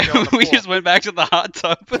just going to go chill in the pool. We just went back to the hot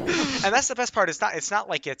tub. And that's the best part. It's not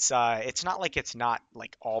like it's not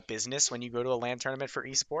like all business when you go to a LAN tournament for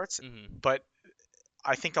esports, but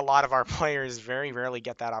I think a lot of our players very rarely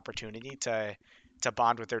get that opportunity to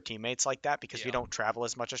bond with their teammates like that because we don't travel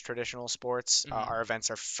as much as traditional sports. Our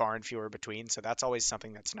events are far and fewer between, so that's always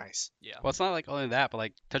something that's nice. Yeah. Well, it's not like only that, but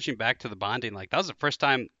like touching back to the bonding, like that was the first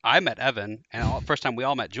time I met Evan, and first time we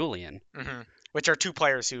all met Julian. Which are two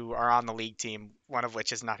players who are on the league team, one of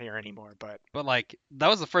which is not here anymore. But like that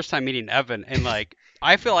was the first time meeting Evan, and like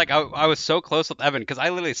I feel like I was so close with Evan because I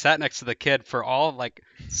literally sat next to the kid for all like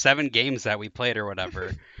 7 games that we played or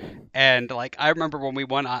whatever. And like I remember when we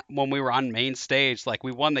were on main stage, like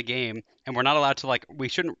we won the game, and we're not allowed to we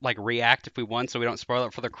shouldn't like react if we won so we don't spoil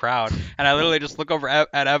it for the crowd. And I literally just look over at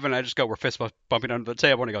Evan, and I just go, we're fist bumping under the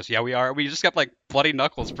table, and he goes, yeah, we are. We just kept like bloody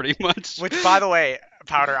knuckles pretty much. Which, by the way,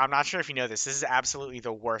 Powder, I'm not sure if you know this. This is absolutely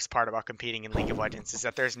the worst part about competing in League of Legends is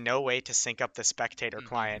that there's no way to sync up the spectator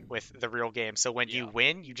client with the real game. So when you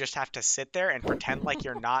win, you just have to sit there and pretend like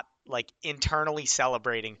you're not like internally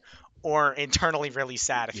celebrating or internally really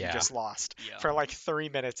sad if you just lost for like 3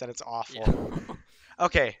 minutes, and it's awful. Yeah.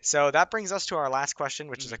 Okay, so that brings us to our last question,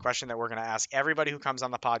 which is a question that we're going to ask everybody who comes on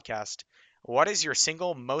the podcast. What is your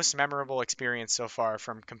single most memorable experience so far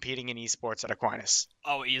from competing in esports at Aquinas?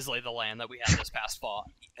 Oh, easily the LAN that we had this past fall.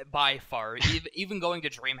 By far. Even going to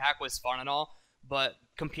DreamHack was fun and all, but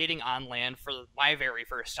competing on LAN for my very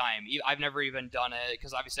first time, I've never even done it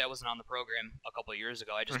because obviously I wasn't on the program a couple of years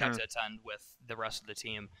ago. I just got to attend with the rest of the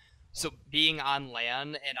team. So being on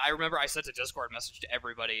LAN, and I remember I sent a Discord message to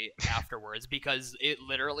everybody afterwards because it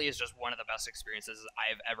literally is just one of the best experiences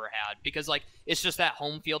I've ever had because like it's just that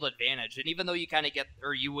home field advantage. And even though you kind of get,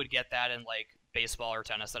 or you would get that in like baseball or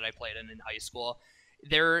tennis that I played in high school,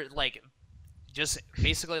 they're like just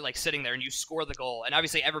basically like sitting there and you score the goal, and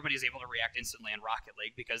obviously everybody's able to react instantly in Rocket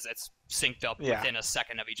League because it's synced up within a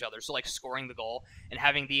second of each other. So like scoring the goal and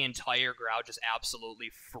having the entire crowd just absolutely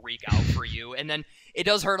freak out for you, and then it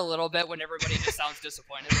does hurt a little bit when everybody just sounds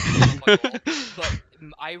disappointed when you goal. But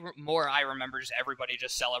I remember just everybody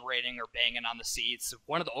just celebrating or banging on the seats.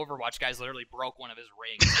 One of the Overwatch guys literally broke one of his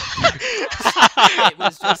rings. It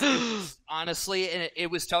was honestly, and it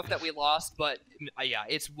was tough that we lost, but yeah,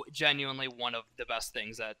 it's genuinely one of the best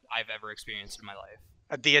things that I've ever experienced in my life.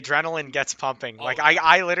 The adrenaline gets pumping. Oh, Like yeah.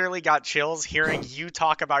 I literally got chills hearing you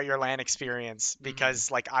talk about your LAN experience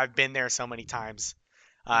because like I've been there so many times.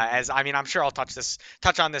 As I mean, I'm sure I'll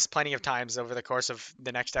touch on this plenty of times over the course of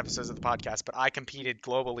the next episodes of the podcast. But I competed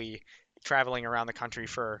globally, traveling around the country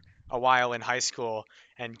for a while in high school,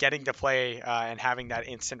 and getting to play and having that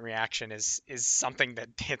instant reaction is something that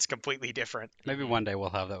it's completely different. Maybe one day we'll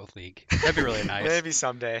have that with League. That'd be really nice. Maybe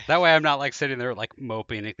someday. That way I'm not like sitting there like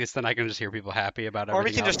moping. At least then I can just hear people happy about Or we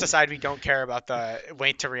everything can just else. decide we don't care about the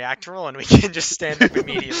wait to react rule, and we can just stand up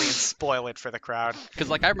immediately and spoil it for the crowd. Because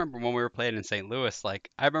like I remember when we were playing in St. Louis, like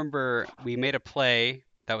I remember we made a play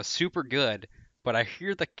that was super good, but I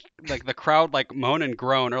hear the crowd like moan and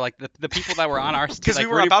groan, or like the people that were on our Because like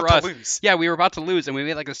we were rooting about for to us. lose. Yeah, we were about to lose, and we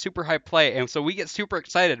made like a super high play, and so we get super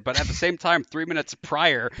excited. But at the same time, 3 minutes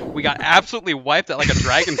prior, we got absolutely wiped at like a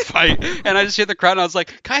dragon fight, and I just hear the crowd, and I was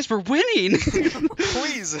like, "Guys, we're winning!"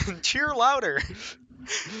 Please cheer louder.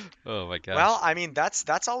 Oh my gosh. Well, I mean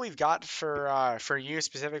that's all we've got for you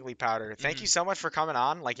specifically, Powder. Thank you so much for coming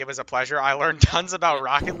on. Like it was a pleasure. I learned tons about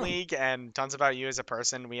Rocket League and tons about you as a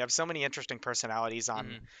person. We have so many interesting personalities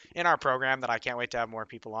on in our program that I can't wait to have more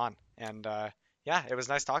people on. And yeah, it was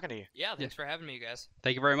nice talking to you. Yeah, thanks for having me, you guys.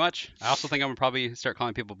 Thank you very much. I also think I'm gonna probably start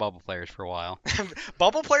calling people bubble players for a while.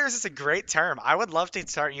 Bubble players is a great term. I would love to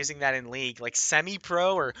start using that in league, like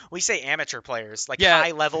semi-pro, or we say amateur players, like Yeah.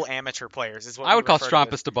 high-level amateur players is what I we would call refer to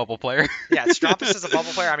Strumpus a bubble player. Yeah, Strumpus is a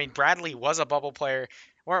bubble player. I mean, Bradley was a bubble player.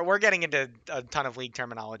 We're getting into a ton of league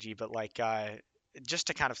terminology, but like just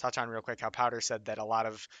to kind of touch on real quick how Powder said that a lot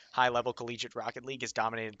of high-level collegiate Rocket League is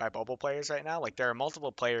dominated by bubble players right now. Like there are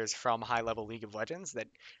multiple players from high-level League of Legends that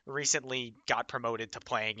recently got promoted to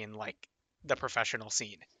playing in like the professional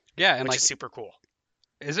scene, Yeah, and which like is super cool.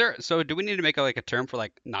 is there so do we need to make a term for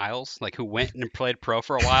like Niles, like who went and played pro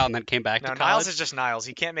for a while and then came back No, to Niles college? is just Niles.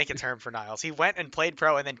 You can't make a term for Niles. He went and played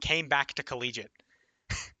pro and then came back to collegiate,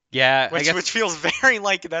 Yeah, I guess which feels very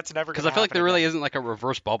like that's never because going I to feel like there really isn't like a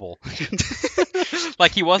reverse bubble.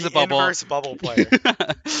 Like he was the a bubble. inverse bubble player.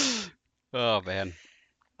 Oh man.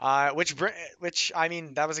 Which I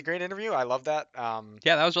mean, that was a great interview. I love that.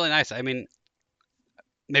 Yeah, that was really nice. I mean,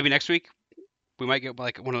 maybe next week we might get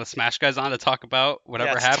like one of the Smash guys on to talk about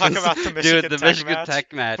whatever to talk happens. about the Michigan Dude, the Tech Michigan match.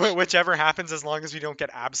 Tech match. Whichever happens, as long as we don't get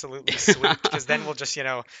absolutely swept, because then we'll just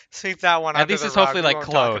sweep that one At under least the it's rug. hopefully We like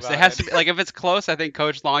won't talk close. It about has to be like if it's close, I think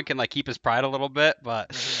Coach Long can like keep his pride a little bit, but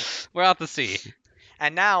we'll have to see.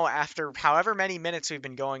 And now, after however many minutes we've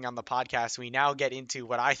been going on the podcast, we now get into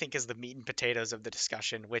what I think is the meat and potatoes of the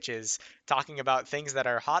discussion, which is talking about things that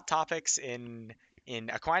are hot topics in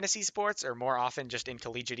Aquinas Esports, or more often just in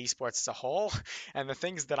collegiate esports as a whole, and the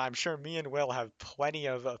things that I'm sure me and Will have plenty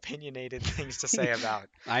of opinionated things to say about.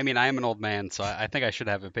 I mean, I am an old man, so I think I should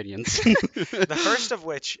have opinions. The first of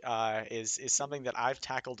which is something that I've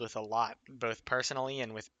tackled with a lot, both personally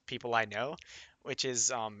and with people I know, which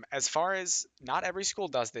is as far as not every school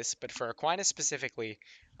does this, but for Aquinas specifically,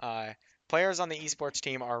 players on the esports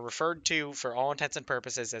team are referred to, for all intents and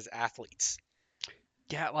purposes, as athletes.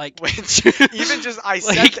 Yeah, like Which even just I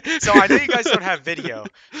said so I know you guys don't have video.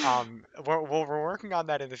 We're working on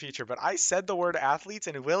that in the future, but I said the word athletes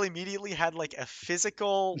and Will immediately had like a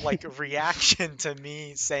physical like reaction to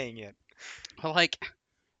me saying it. well, like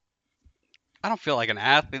I don't feel like an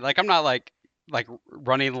athlete. Like I'm not like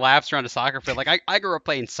running laps around a soccer field. Like I grew up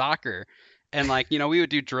playing soccer, and like we would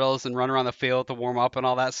do drills and run around the field to warm up and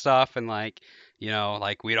all that stuff, and like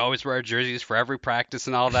like we'd always wear jerseys for every practice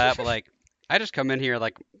and all that. But like I just come in here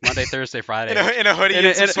like Monday, Thursday, Friday In a hoodie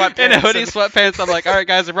and some sweatpants. in a hoodie, sweatpants. I'm like, all right,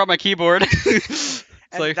 guys, I brought my keyboard.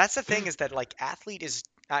 And like, that's the thing, is that like athlete is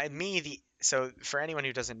so for anyone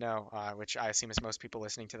who doesn't know, which I assume is most people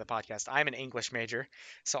listening to the podcast, I'm an English major,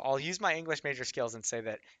 so I'll use my English major skills and say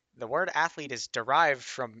that the word athlete is derived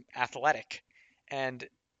from athletic, and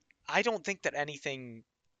I don't think that anything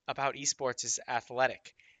about esports is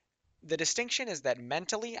athletic. The distinction is that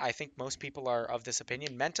mentally, I think most people are of this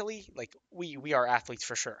opinion. Mentally, like we are athletes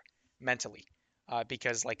for sure, mentally,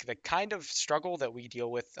 because like the kind of struggle that we deal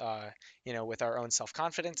with, with our own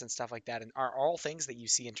self-confidence and stuff like that, and are all things that you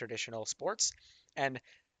see in traditional sports, and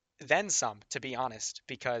then some, to be honest,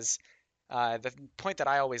 because the point that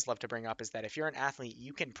I always love to bring up is that if you're an athlete,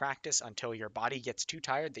 you can practice until your body gets too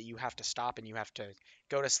tired that you have to stop and you have to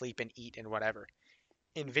go to sleep and eat and whatever.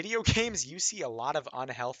 In video games, you see a lot of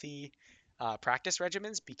unhealthy practice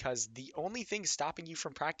regimens, because the only thing stopping you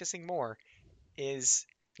from practicing more is,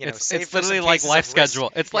 save it's for some literally like cases life of risk.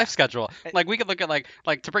 schedule. It's Yeah. life schedule. Like we could look at like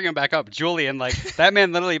to bring him back up, Julian. Like that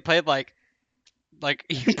man literally played like like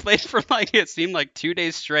he played for like it seemed like 2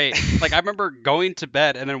 days straight. Like I remember going to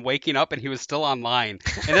bed and then waking up and he was still online.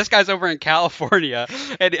 And this guy's over in California,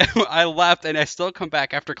 and I left and I still come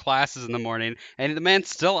back after classes in the morning, and the man's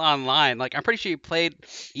still online. Like I'm pretty sure he played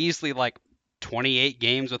easily like 28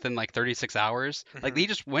 games within like 36 hours. Like he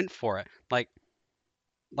just went for it.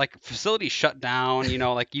 Like facilities shut down,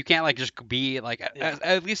 like you can't like just be like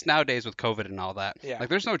at least nowadays with COVID and all that. Yeah. Like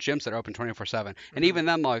there's no gyms that are open 24/7. And even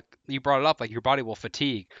then, like you brought it up, like your body will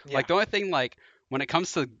fatigue. Yeah. Like the only thing like when it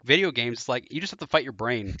comes to video games, like you just have to fight your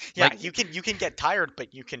brain. Yeah, Like, you can get tired,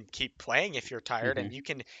 but you can keep playing if you're tired, and you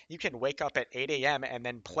can wake up at 8 a.m. and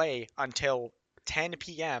then play until 10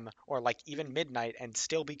 p.m. or like even midnight and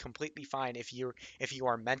still be completely fine if you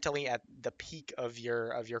are mentally at the peak of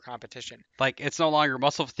your competition. like it's no longer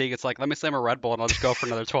muscle fatigue. It's like let me slam a Red Bull and I'll just go for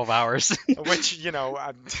another 12 hours. Which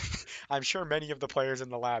I'm sure many of the players in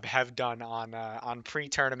the lab have done on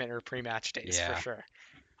pre-tournament or pre-match days Yeah. for sure.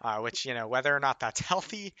 Which whether or not that's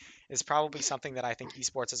healthy is probably something that I think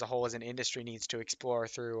esports as a whole as an industry needs to explore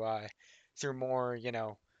through more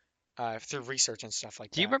through research and stuff like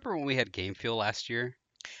Do you that. remember when we had Game Fuel last year?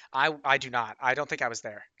 I do not. I don't think I was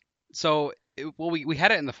there. So, we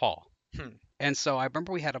had it in the fall. Hmm. And so I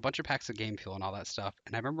remember we had a bunch of packs of Game Fuel and all that stuff.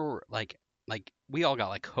 And I remember like we all got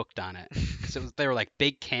like hooked on it because they were like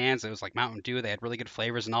big cans. It was like Mountain Dew. They had really good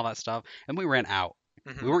flavors and all that stuff. And we ran out.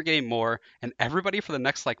 Mhm. We weren't getting more. And everybody for the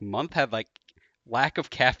next like month had like lack of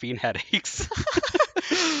caffeine headaches.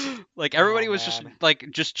 Like everybody Oh, was just man. like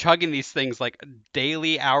just chugging these things like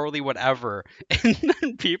daily, hourly, whatever. And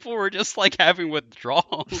then people were just like having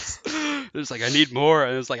withdrawals. It was like I need more.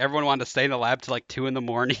 And it was like everyone wanted to stay in the lab till like 2 in the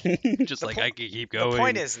morning. Just The like po- I can keep going. The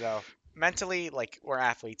point is though, mentally, like we're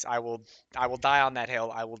athletes. I will die on that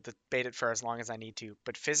hill. I will debate it for as long as I need to.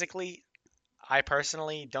 But physically, I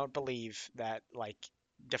personally don't believe that like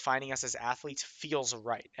defining us as athletes feels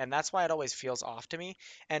right. And that's why it always feels off to me.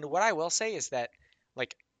 And what I will say is that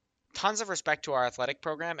like tons of respect to our athletic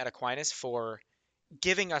program at Aquinas for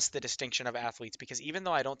giving us the distinction of athletes, because even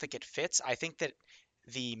though I don't think it fits, I think that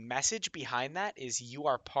the message behind that is you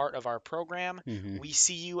are part of our program. Mhm. We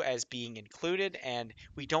see you as being included, and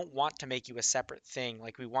we don't want to make you a separate thing.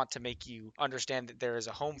 Like we want to make you understand that there is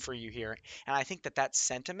a home for you here. And I think that that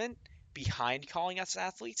sentiment behind calling us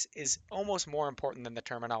athletes is almost more important than the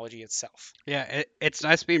terminology itself. Yeah, it's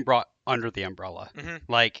nice being brought under the umbrella. Hmm.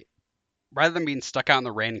 Like rather than being stuck out in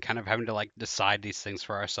the rain and kind of having to like decide these things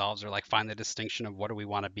for ourselves or like find the distinction of what do we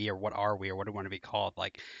want to be or what are we or what do we want to be called.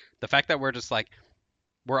 Like the fact that we're just like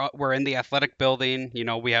we're in the athletic building,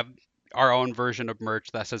 we have our own version of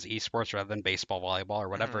merch that says esports rather than baseball, volleyball, or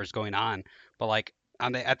whatever is going on. But like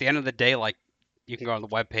at the end of the day, like you can go on the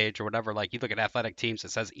webpage or whatever, like you look at athletic teams,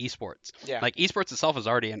 it says esports. Yeah. Like esports itself is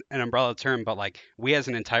already an umbrella term, but like we as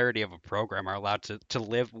an entirety of a program are allowed to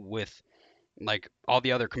live with like all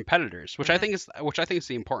the other competitors, which I think is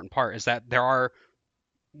the important part is that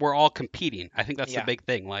we're all competing. I think that's the Yeah. big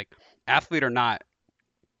thing. Like athlete or not,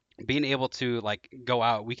 being able to like go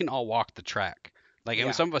out, we can all walk the track. Like and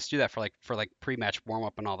Yeah. some of us do that for like pre-match warm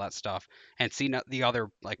up and all that stuff, and see the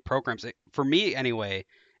other like programs. For me anyway,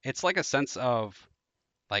 it's like a sense of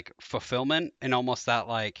like fulfillment and almost that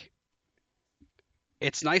like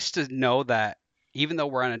it's nice to know that even though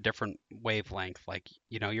we're on a different wavelength, like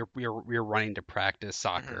you're running to practice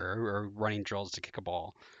soccer or running drills to kick a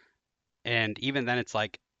ball, and even then it's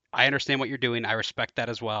like I understand what you're doing, I respect that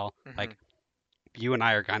as well. Like you and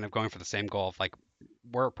I are kind of going for the same goal of like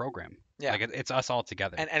we're a program. Yeah. Like it's us all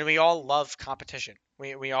together. And we all love competition.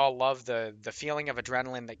 We all love the feeling of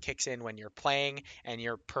adrenaline that kicks in when you're playing and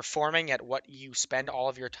you're performing at what you spend all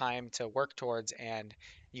of your time to work towards, and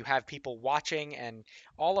you have people watching and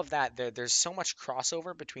all of that. There's so much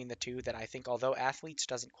crossover between the two that I think although athletes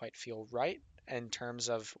doesn't quite feel right in terms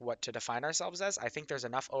of what to define ourselves as, I think there's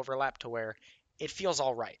enough overlap to where it feels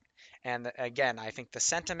all right. And again, I think the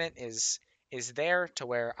sentiment is there to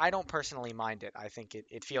where I don't personally mind it. I think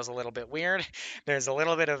it feels a little bit weird. There's a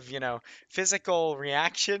little bit of, physical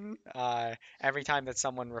reaction every time that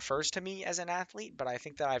someone refers to me as an athlete, but I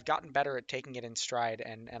think that I've gotten better at taking it in stride,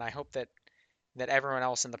 and I hope that everyone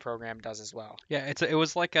else in the program does as well. Yeah, it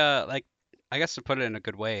was like a like I guess to put it in a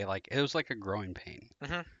good way, like it was like a growing pain.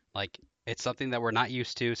 Mhm. Like it's something that we're not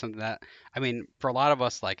used to, something that I mean, for a lot of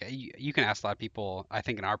us, like you can ask a lot of people, I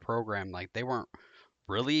think in our program, like they weren't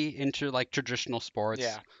really into like traditional sports.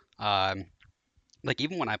 Yeah. Like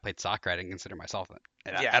even when I played soccer, I didn't consider myself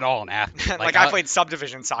Yeah. at all an athlete. Like I played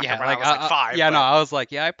subdivision soccer when I was like 5. Yeah, but- no, I was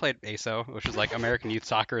like, yeah, I played ASO, which is like American Youth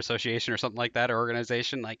Soccer Association or something like that, or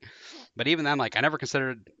organization. Like, but even then, like, I never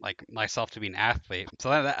considered like myself to be an athlete. So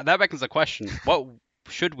that becomes the question: what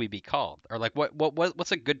should we be called? Or like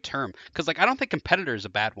what's a good term? Because like I don't think competitor is a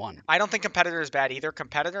bad one. I don't think competitor is bad either.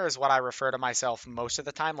 Competitor is what I refer to myself most of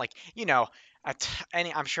the time. Like,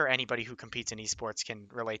 I'm sure anybody who competes in esports can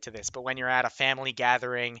relate to this, but when you're at a family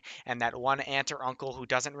gathering and that one aunt or uncle who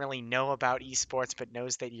doesn't really know about esports but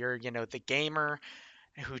knows that you're, the gamer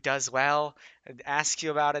who does well, asks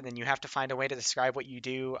you about it, and you have to find a way to describe what you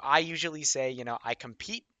do. I usually say, I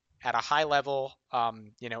compete at a high level,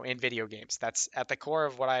 in video games. That's at the core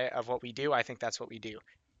of what we do. I think that's what we do.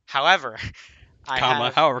 However,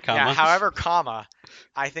 however,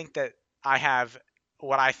 I think that I have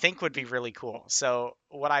what I think would be really cool. So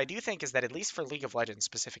what I do think is that at least for League of Legends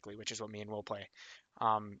specifically, which is what me and Will play,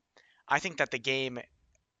 I think that the game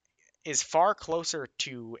is far closer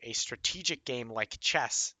to a strategic game like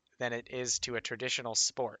chess than it is to a traditional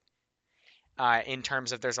sport. In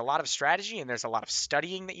terms of there's a lot of strategy and there's a lot of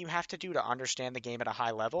studying that you have to do to understand the game at a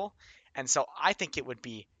high level. And so I think it would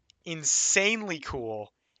be insanely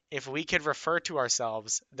cool if we could refer to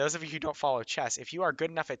ourselves, those of you who don't follow chess, if you are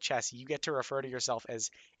good enough at chess, you get to refer to yourself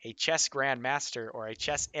as a chess grandmaster or a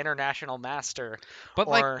chess international master. But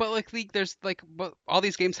League, there's like, but all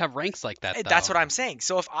these games have ranks like that, though. That's what I'm saying.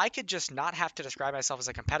 So if I could just not have to describe myself as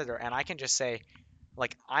a competitor and I can just say,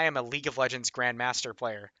 like, I am a League of Legends grandmaster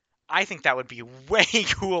player, I think that would be way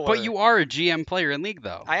cooler. But you are a GM player in League,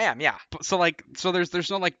 though. I am, yeah. So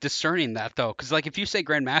there's no like discerning that though, because like if you say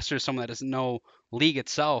grandmaster to someone that doesn't know League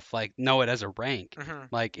itself, like know it as a rank. Mm-hmm.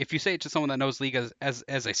 Like if you say it to someone that knows League as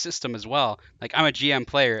a system as well, like I'm a GM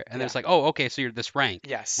player, and there's like, oh, okay, so you're this rank.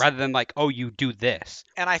 Yes. Rather than like, oh, you do this.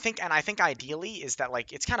 And I think ideally is that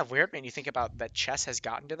like it's kind of weird when you think about that chess has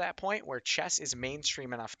gotten to that point where chess is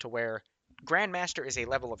mainstream enough to where grandmaster is a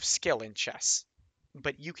level of skill in chess.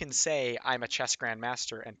 But you can say I'm a chess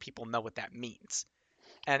grandmaster and people know what that means.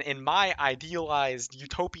 And in my idealized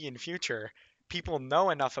utopian future, people know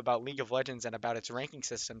enough about League of Legends and about its ranking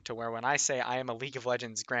system to where when I say I am a League of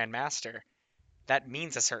Legends grandmaster, that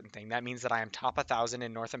means a certain thing. That means that I am top 1,000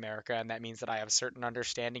 in North America, and that means that I have a certain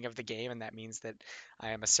understanding of the game, and that means that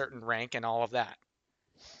I am a certain rank and all of that.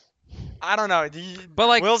 I don't know. But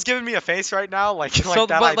like Will's giving me a face right now. Like so,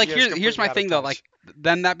 that but like idea is here's my completely out of thing though. touch. Like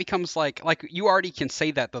then that becomes like you already can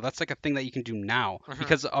say that though. That's like a thing that you can do now Mhm.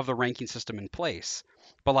 because of the ranking system in place.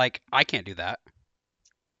 But like I can't do that.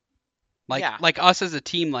 Like Yeah. like us as a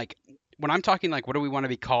team, like when I'm talking like what do we want to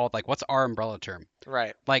be called? Like what's our umbrella term?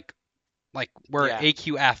 Right. Like we're Yeah.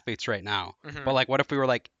 AQ athletes right now. Mhm. But like what if we were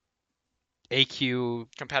like AQ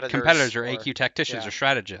Competitors or AQ tacticians yeah. or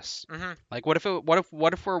strategists? Mhm. Like what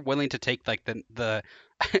if we're willing to take like the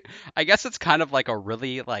I guess it's kind of like a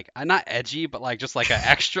really like not edgy but like just like a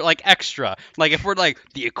extra like if we're like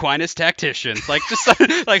the Aquinas tacticians like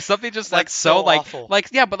just like something just like That's so like awful. like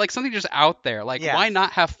yeah but like something just out there like Yeah. why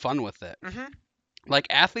not have fun with it? Mhm. Like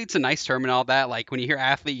athlete's a nice term and all that, like when you hear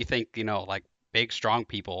athlete you think like big strong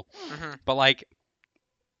people, Mhm. but like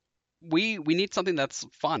we need something that's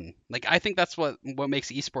fun. Like I think that's what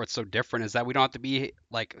makes esports so different is that we don't have to be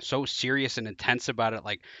like so serious and intense about it,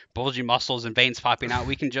 like bulgy muscles and veins popping out.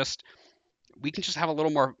 We can just have a little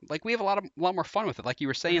more like we have a lot more fun with it. Like you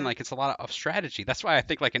were saying, Mhm. like it's a lot of strategy. That's why I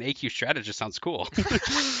think like an AQ strategist sounds cool.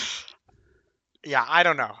 Yeah, I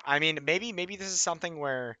don't know. I mean, maybe this is something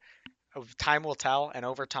where time will tell, and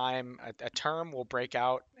over time, a term will break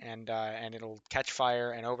out, and it'll catch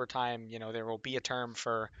fire, and over time, there will be a term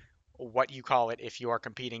for what you call it if you are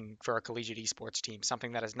competing for a collegiate esports team,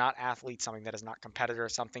 something that is not athlete, something that is not competitor,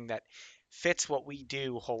 something that fits what we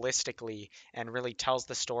do holistically and really tells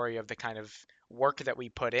the story of the kind of work that we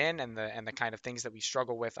put in and the kind of things that we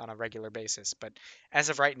struggle with on a regular basis. But as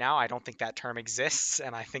of right now, I don't think that term exists,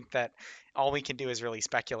 and I think that all we can do is really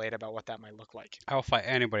speculate about what that might look like. I will fight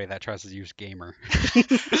anybody that tries to use gamer.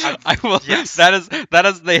 I- I will. yes. That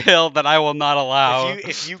is the hill that I will not allow.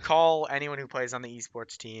 If you call anyone who plays on the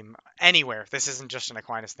esports team anywhere, this isn't just an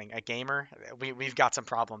Aquinas thing, a gamer, we've got some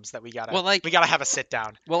problems that we gotta have a sit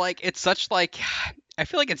down. Well, like it's such like I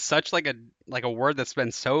feel like it's such like a word that's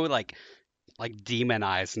been so like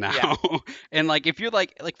demonized now. Yeah. And like if you're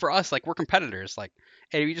like for us, like we're competitors, like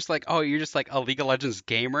and you just like, oh, you're just like a League of Legends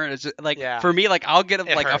gamer. And it's just like Yeah. for me, like I'll get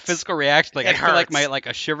It like a hurts. physical reaction, like It I feel like hurts.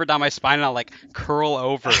 a shiver down my spine, and I'll like curl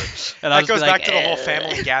over. And That goes back to the "Eh." whole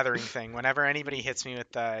family gathering thing. Whenever anybody hits me with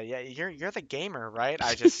yeah, you're the gamer, right?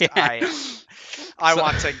 I just Yeah. I So-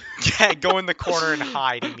 want to go in the corner and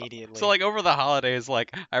hide immediately. So like over the holidays,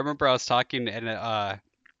 like I remember I was talking and I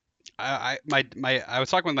was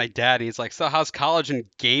talking with my dad. And he's like, "So how's college and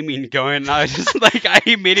gaming going?" And I was just like, I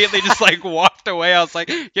immediately just like walked away. I was like,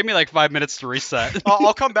 "Give me like 5 minutes to reset."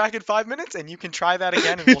 I'll come back in 5 minutes and you can try that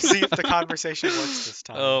again and we'll see if the conversation works this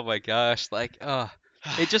time. Oh my gosh, like,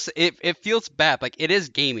 it feels bad. Like, it is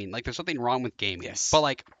gaming. Like, there's something wrong with gaming. Yes. But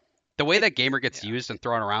like the way It- that gamer gets yeah. used and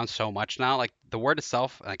thrown around so much now, like the word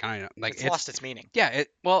itself, like I don't know, like It's lost its meaning. yeah,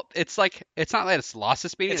 it's like it's not that it's lost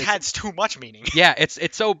its meaning. It's had too much meaning. Yeah, it's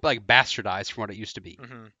so like bastardized from what it used to be.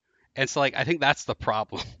 Hmm. And so like I think that's the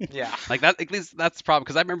problem. Yeah. Like that, at least that's the problem,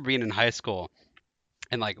 because I remember being in high school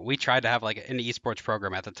and like we tried to have like an esports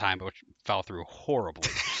program at the time, but which fell through horribly.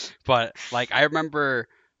 But like I remember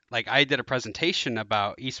like I did a presentation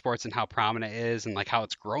about esports and how prominent it is and like how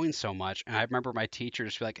it's growing so much. And I remember my teacher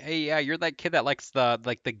just be like, "Hey, yeah, you're that kid that likes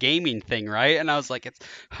the gaming thing, right?" And I was like, "It's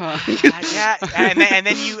Yeah,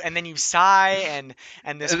 and then you sigh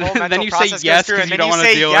and this whole And then mental you say process yes goes through, 'cause and you then don't you wanna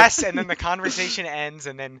say deal with- yes, and then the conversation ends,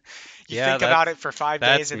 and then you Yeah, think about it for 5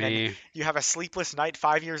 that's days, and then me." you have a sleepless night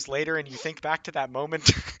 5 years later, and you think back to that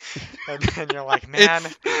moment, and you're like, man,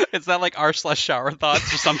 It's that like r/shower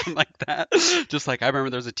thoughts or something like that. Just like I remember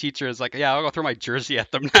there's a teacher is like, "Yeah, I'll go throw my jersey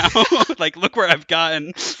at them now." Like, look where I've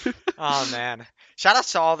gotten. oh man. Shout out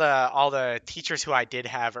to all the teachers who I did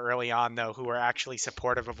have early on though, who were actually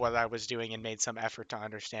supportive of what I was doing and made some effort to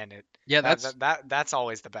understand it. Yeah, That's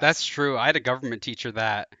always the best. that's true. I had a government teacher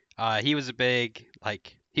that he was a big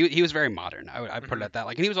like he was very modern. I'd put it Mhm. at that.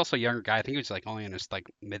 Like, and he was also a younger guy. I think he was like only in his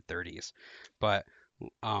like mid 30s. But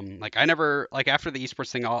like I never like after the esports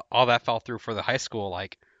thing, all that fell through for the high school.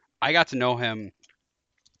 Like I got to know him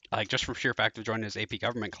like just from sheer fact of joining his AP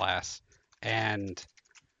government class, and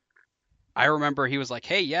I remember he was like,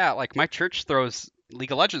 "Hey, yeah, like my church throws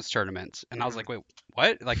League of Legends tournaments," and I was Mhm. like, "Wait,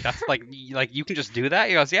 what? Like that's like like you can just do that?"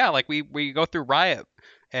 He goes, "Yeah, like we go through Riot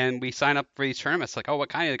and we sign up for these tournaments." Like, "Oh, what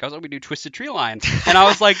kind?" He goes, "Oh, we do Twisted Tree Line," and I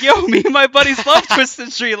was like, "Yo, me and my buddies love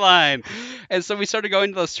Twisted Tree Line," and so we started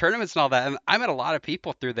going to those tournaments and all that, and I met a lot of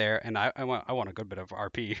people through there, and I won a good bit of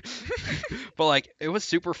RP, but like it was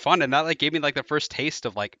super fun, and that like gave me like the first taste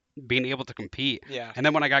of like being able to compete, Yeah. and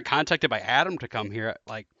then when I got contacted by Adam to come here,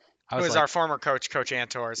 like. I Who was is like, our former coach, Coach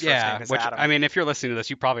Antor. His first yeah, name is which Adam. I mean, if you're listening to this,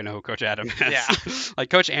 you probably know who Coach Adam is. Yeah. Like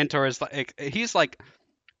Coach Antor is like he's like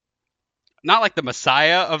not like the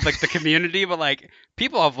messiah of like the community, but like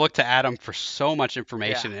people have looked to Adam for so much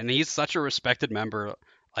information, and he's such a respected member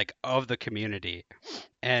like of the community,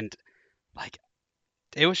 and like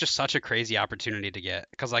it was just such a crazy opportunity to get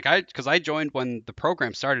because I joined when the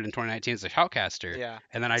program started in 2019 as a shoutcaster, Yeah.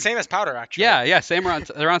 and then I Same as Powder, actually. yeah, same around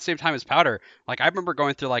the same time as Powder. Like I remember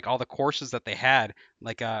going through like all the courses that they had.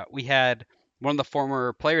 Like we had one of the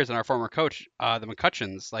former players and our former coach, the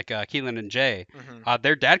McCutcheons, like Keelan and Jay. Hmm.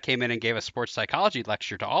 Their dad came in and gave a sports psychology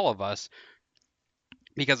lecture to all of us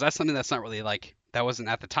because that's something that's not really like that wasn't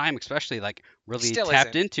at the time, especially like really Still tapped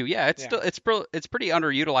isn't. into. Yeah, it's Yeah. still it's pretty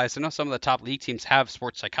underutilized. I know some of the top league teams have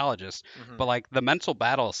sports psychologists, Hmm. but like the mental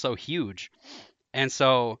battle is so huge, and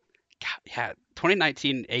so God, yeah,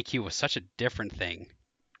 2019 AQ was such a different thing.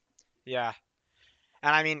 Yeah.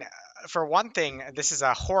 And I mean, for one thing, this is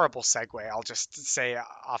a horrible segue, I'll just say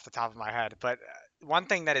off the top of my head, but one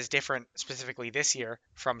thing that is different specifically this year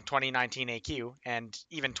from 2019 AQ and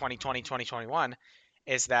even 2020, 2021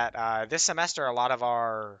 is that this semester a lot of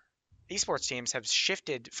our esports teams have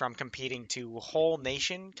shifted from competing to whole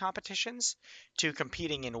nation competitions to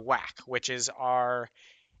competing in WAC, which is our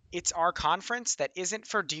conference that isn't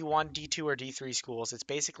for D1, D2, or D3 schools. It's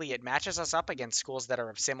basically it matches us up against schools that are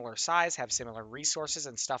of similar size, have similar resources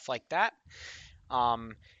and stuff like that.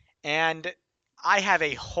 Um, and I have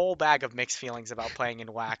a whole bag of mixed feelings about playing in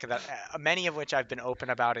WAC, that many of which I've been open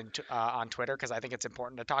about on Twitter because I think it's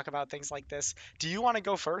important to talk about things like this. Do you want to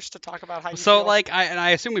go first to talk about how you So feel? like I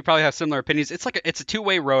assume we probably have similar opinions. It's like it's a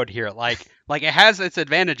two-way road here. Like it has its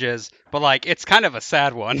advantages, but like it's kind of a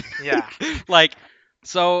sad one. Yeah. Like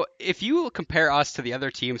so if you compare us to the other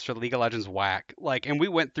teams for League of Legends WAC, like and we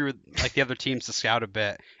went through like the other teams to scout a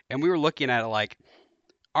bit, and we were looking at it like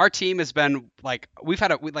our team has been like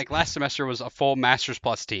like last semester was a full Masters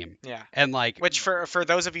Plus team. Yeah. And like Which for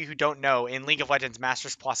those of you who don't know, in League of Legends,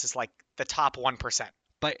 Masters Plus is like the top 1%.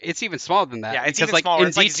 like it's even smaller than that. Yeah, it's because even like smaller. in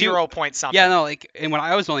It's like D2 0 point something. Yeah, no, like and when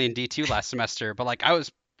I was only in D2 last semester, but like I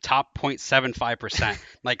was top 0.75%.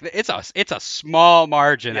 Like it's a small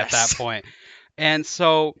margin at that Yes. point. And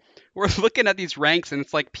so we're looking at these ranks and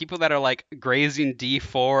it's like people that are like grazing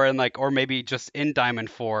D4 and like or maybe just in Diamond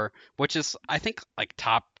 4, which is I think like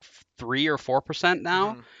top 3 or 4%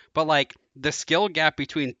 now. Mhm. But like the skill gap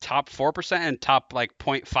between top 4% and top like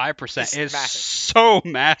 0.5% It's is massive. so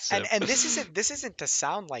massive. And this isn't to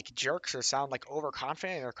sound like jerks or sound like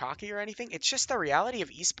overconfident or cocky or anything. It's just the reality of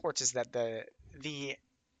esports is that the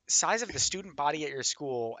size of the student body at your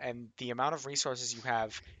school and the amount of resources you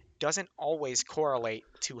have doesn't always correlate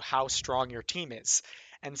to how strong your team is.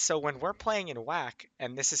 And so when we're playing in WAC,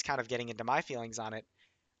 and this is kind of getting into my feelings on it,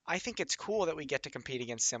 I think it's cool that we get to compete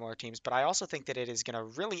against similar teams, but I also think that it is going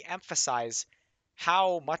to really emphasize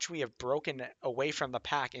how much we have broken away from the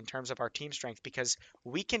pack in terms of our team strength, because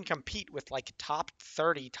we can compete with like top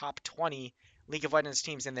 30, top 20 League of Legends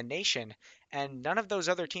teams in the nation, and none of those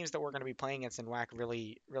other teams that we're going to be playing against in WAC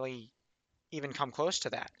really even come close to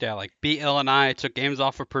that. Yeah, like beat Illinois, took games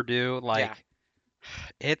off of Purdue. Like Yeah.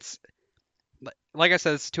 it's like I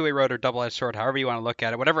said, it's a two-way road or double-edged sword, however you want to look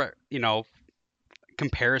at it, whatever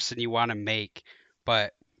comparison you want to make.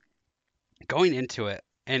 But going into it,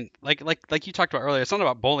 and like you talked about earlier, it's not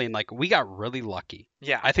about bullying. Like we got really lucky.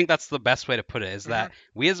 Yeah. I think that's the best way to put it. Is that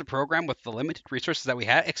we as a program with the limited resources that we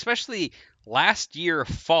had, especially last year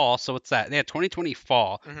fall. So it's that they had 2020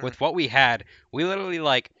 fall with what we had. We literally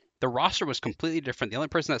the roster was completely different. The only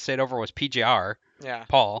person that stayed over was PJR, Yeah.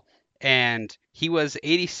 Paul, and he was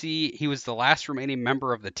ADC. He was the last remaining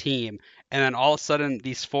member of the team. And then all of a sudden,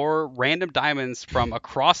 these 4 random diamonds from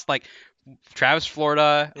across Travis,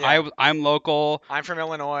 Florida. Yeah. I'm local. I'm from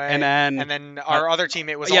Illinois. And then our other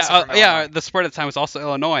teammate was also from Illinois. Yeah, the support at the time was also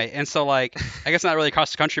Illinois. And so I guess not really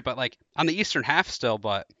across the country, but on the eastern half still.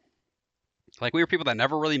 But we were people that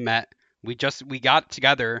never really met. We got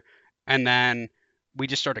together, and then we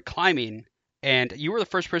just started climbing. And you were the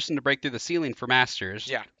first person to break through the ceiling for Masters.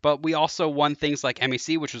 Yeah. But we also won things like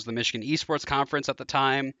MEC, which was the Michigan Esports Conference at the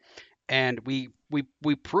time. And we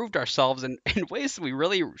proved ourselves in ways that we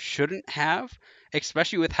really shouldn't have,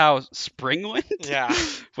 especially with how spring went. Yeah.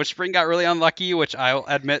 Which spring got really unlucky, which I'll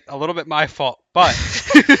admit a little bit my fault. But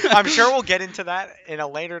I'm sure we'll get into that in a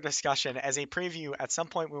later discussion. As a preview, at some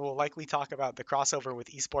point we will likely talk about the crossover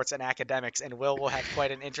with esports and academics, and Will have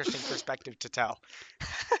quite an interesting perspective to tell.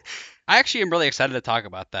 I actually am really excited to talk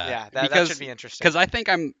about that. Yeah, that should be interesting. Because I think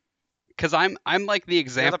I'm like the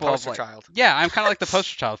example You're the poster of child. Yeah, I'm kind of like the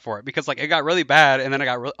poster child for it, because it got really bad and then it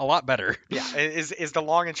got a lot better. Yeah, is the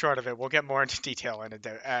long and short of it. We'll get more into detail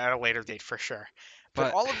at a later date for sure.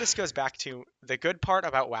 But all of this goes back to the good part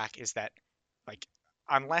about WAC is that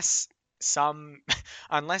unless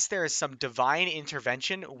there is some divine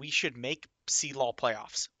intervention, we should make C-Law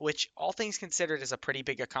playoffs, which all things considered is a pretty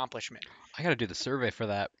big accomplishment. I got to do the survey for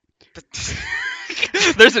that. But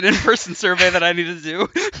There's an in-person survey that I need to do.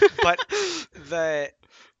 But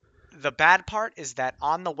the bad part is that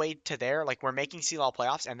on the way to there, we're making C-Law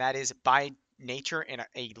playoffs, and that is by nature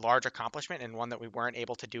a large accomplishment and one that we weren't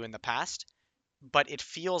able to do in the past. But it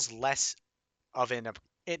feels less of an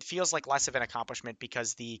accomplishment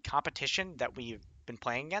because the competition that we've been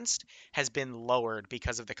playing against has been lowered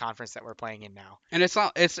because of the conference that we're playing in now. And it's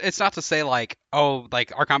not to say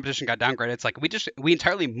our competition got downgraded. It's we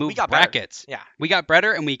entirely moved brackets. Yeah. We got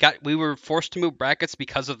better, and we were forced to move brackets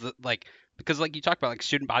because of because you talked about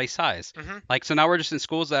student body size. So now we're just in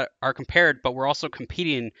schools that are compared, but we're also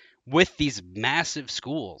competing with these massive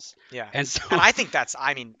schools. Yeah. And I think that's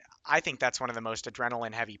one of the most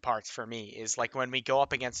adrenaline heavy parts for me is when we go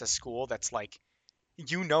up against a school that's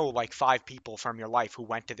 5 people from your life who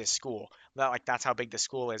went to this school. That's how big the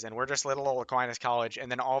school is, and we're just little old Aquinas College, and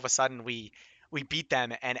then all of a sudden we beat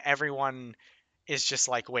them, and everyone is just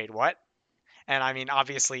wait, what? And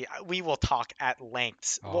obviously, we will talk at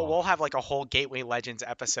lengths. Oh. We'll have a whole Gateway Legends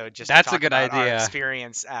episode just That's to talk a good about idea. Our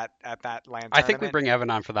experience at that land tournament. I think we bring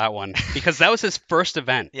Evan on for that one because that was his first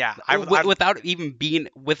event. Yeah, without even being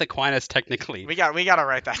with Aquinas technically. We got to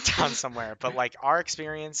write that down somewhere. But our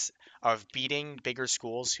experience of beating bigger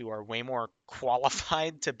schools who are way more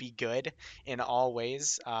qualified to be good in all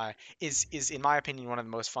ways is in my opinion one of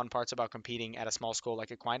the most fun parts about competing at a small school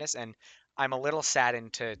like Aquinas, and I'm a little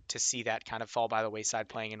saddened to see that kind of fall by the wayside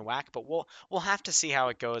playing in WAC, but we'll have to see how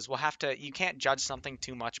it goes. You can't judge something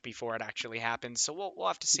too much before it actually happens, so we'll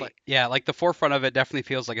have to see. But, yeah, the forefront of it definitely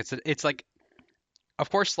feels like it's of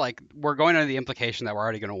course we're going under the implication that we're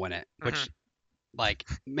already going to win it, which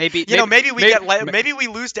maybe we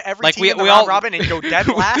lose to every team in the round robin and go dead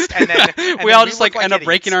last, and then we all just end up idiots.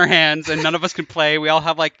 breaking our hands, and none of us can play. We all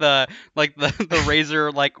have the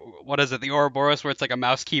Razer what is it, the Ouroboros, where it's a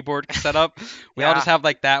mouse keyboard setup. We all just have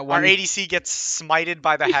that one. Our ADC gets smited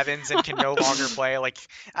by the heavens and can no longer play.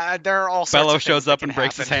 There are all sorts Bello of shows up and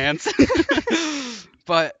breaks his hands.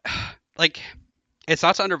 But it's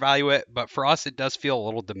not to undervalue it, but for us it does feel a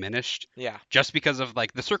little diminished. Yeah. Just because of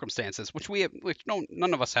the circumstances, which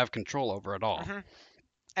none of us have control over at all. Mm-hmm.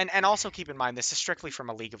 And also keep in mind, this is strictly from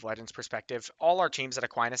a League of Legends perspective. All our teams at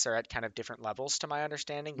Aquinas are at kind of different levels, to my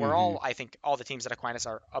understanding. I think all the teams at Aquinas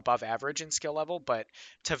are above average in skill level, but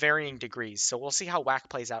to varying degrees. So we'll see how WAC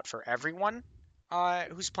plays out for everyone.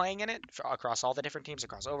 who's playing in it across all the different teams,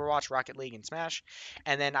 across Overwatch, Rocket League, and Smash.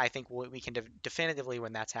 And then I think we can definitively,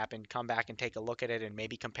 when that's happened, come back and take a look at it and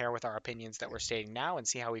maybe compare with our opinions that we're stating now and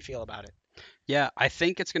see how we feel about it. Yeah, I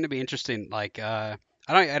think it's going to be interesting. Like, I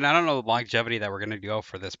don't know the longevity that we're going to go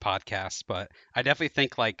for this podcast, but I definitely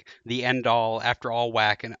think like the end all, after all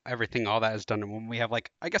whack and everything, all that is done, and when we have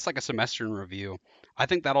like, I guess like a semester in review, I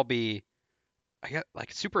think that'll be, I get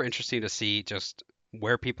like super interesting to see just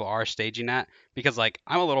where people are staging at, because like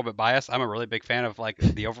I'm a little bit biased. I'm a really big fan of like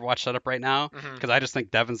the Overwatch setup right now Mhm. because I just think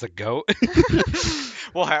Devin's a goat.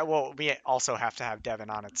 Well, we also have to have Devin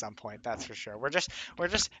on at some point. That's for sure. We're just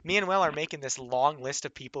me and Will are making this long list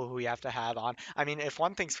of people who we have to have on. I mean, if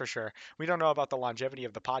one thing's for sure, we don't know about the longevity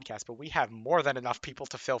of the podcast, but we have more than enough people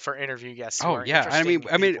to fill for interview guests who Oh are yeah, I mean,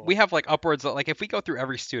 interesting people. we have like upwards of, like if we go through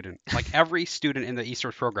every student, like every student in the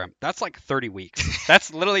esports program, that's like 30 weeks.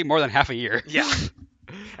 That's literally more than half a year. Yeah.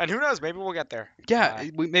 And who knows? Maybe we'll get there. Yeah,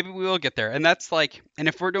 maybe we will get there. And that's like, and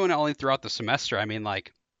if we're doing it only throughout the semester, I mean,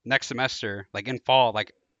 like next semester, like in fall,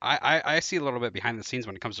 like I see a little bit behind the scenes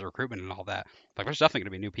when it comes to recruitment and all that. Like there's definitely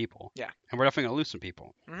gonna be new people. Yeah. And we're definitely gonna lose some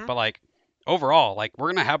people. Mhm. But like overall, like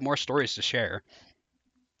we're gonna have more stories to share.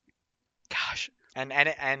 Gosh. And Now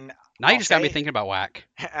you I'll just got me say- thinking about whack.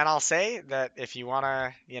 And I'll say that if you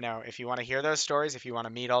wanna, if you wanna hear those stories, if you wanna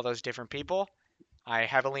meet all those different people, I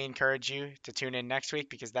heavily encourage you to tune in next week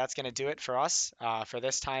because that's gonna do it for us for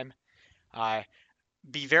this time.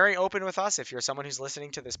 Be very open with us. If you're someone who's listening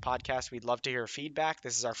to this podcast, we'd love to hear feedback.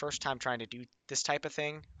 This is our first time trying to do this type of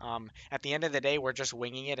thing. At the end of the day, we're just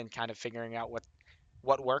winging it and kind of figuring out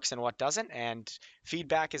what works and what doesn't. And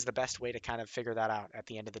feedback is the best way to kind of figure that out at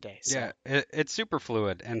the end of the day. So, Yeah, it's super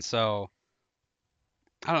fluid, and so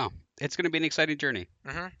I don't know. It's gonna be an exciting journey.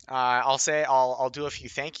 I'll say I'll do a few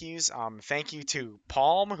thank yous. Thank you to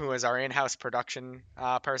Palm, who is our in-house production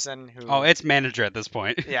person. Who Oh, it's manager at this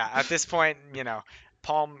point. yeah, at this point,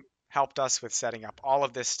 Palm helped us with setting up all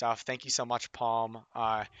of this stuff. Thank you so much, Palm.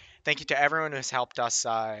 Thank you to everyone who's helped us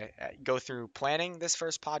go through planning this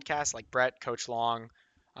first podcast, like Brett, Coach Long,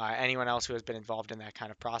 anyone else who has been involved in that kind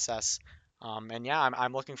of process. And yeah,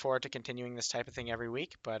 I'm looking forward to continuing this type of thing every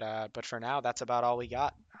week. But for now, that's about all we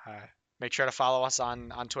got. Make sure to follow us on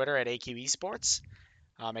Twitter at AQ Esports.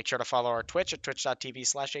 Make sure to follow our Twitch at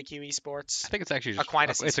twitch.tv/AQ Esports. I think it's actually just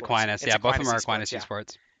Aquinas It's Esports. Aquinas. It's Yeah, both of them are Aquinas Aquinas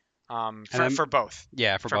Esports, Esports. for both.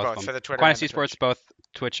 Yeah, for both of them. For the Twitter Aquinas and the Esports, Twitch. both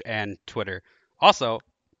Twitch and Twitter. Also,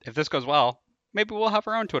 if this goes well, maybe we'll have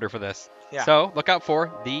our own Twitter for this. Yeah. So look out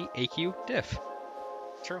for the AQ Diff.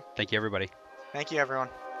 True. Thank you, everybody. Thank you, everyone.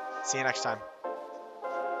 See you next time.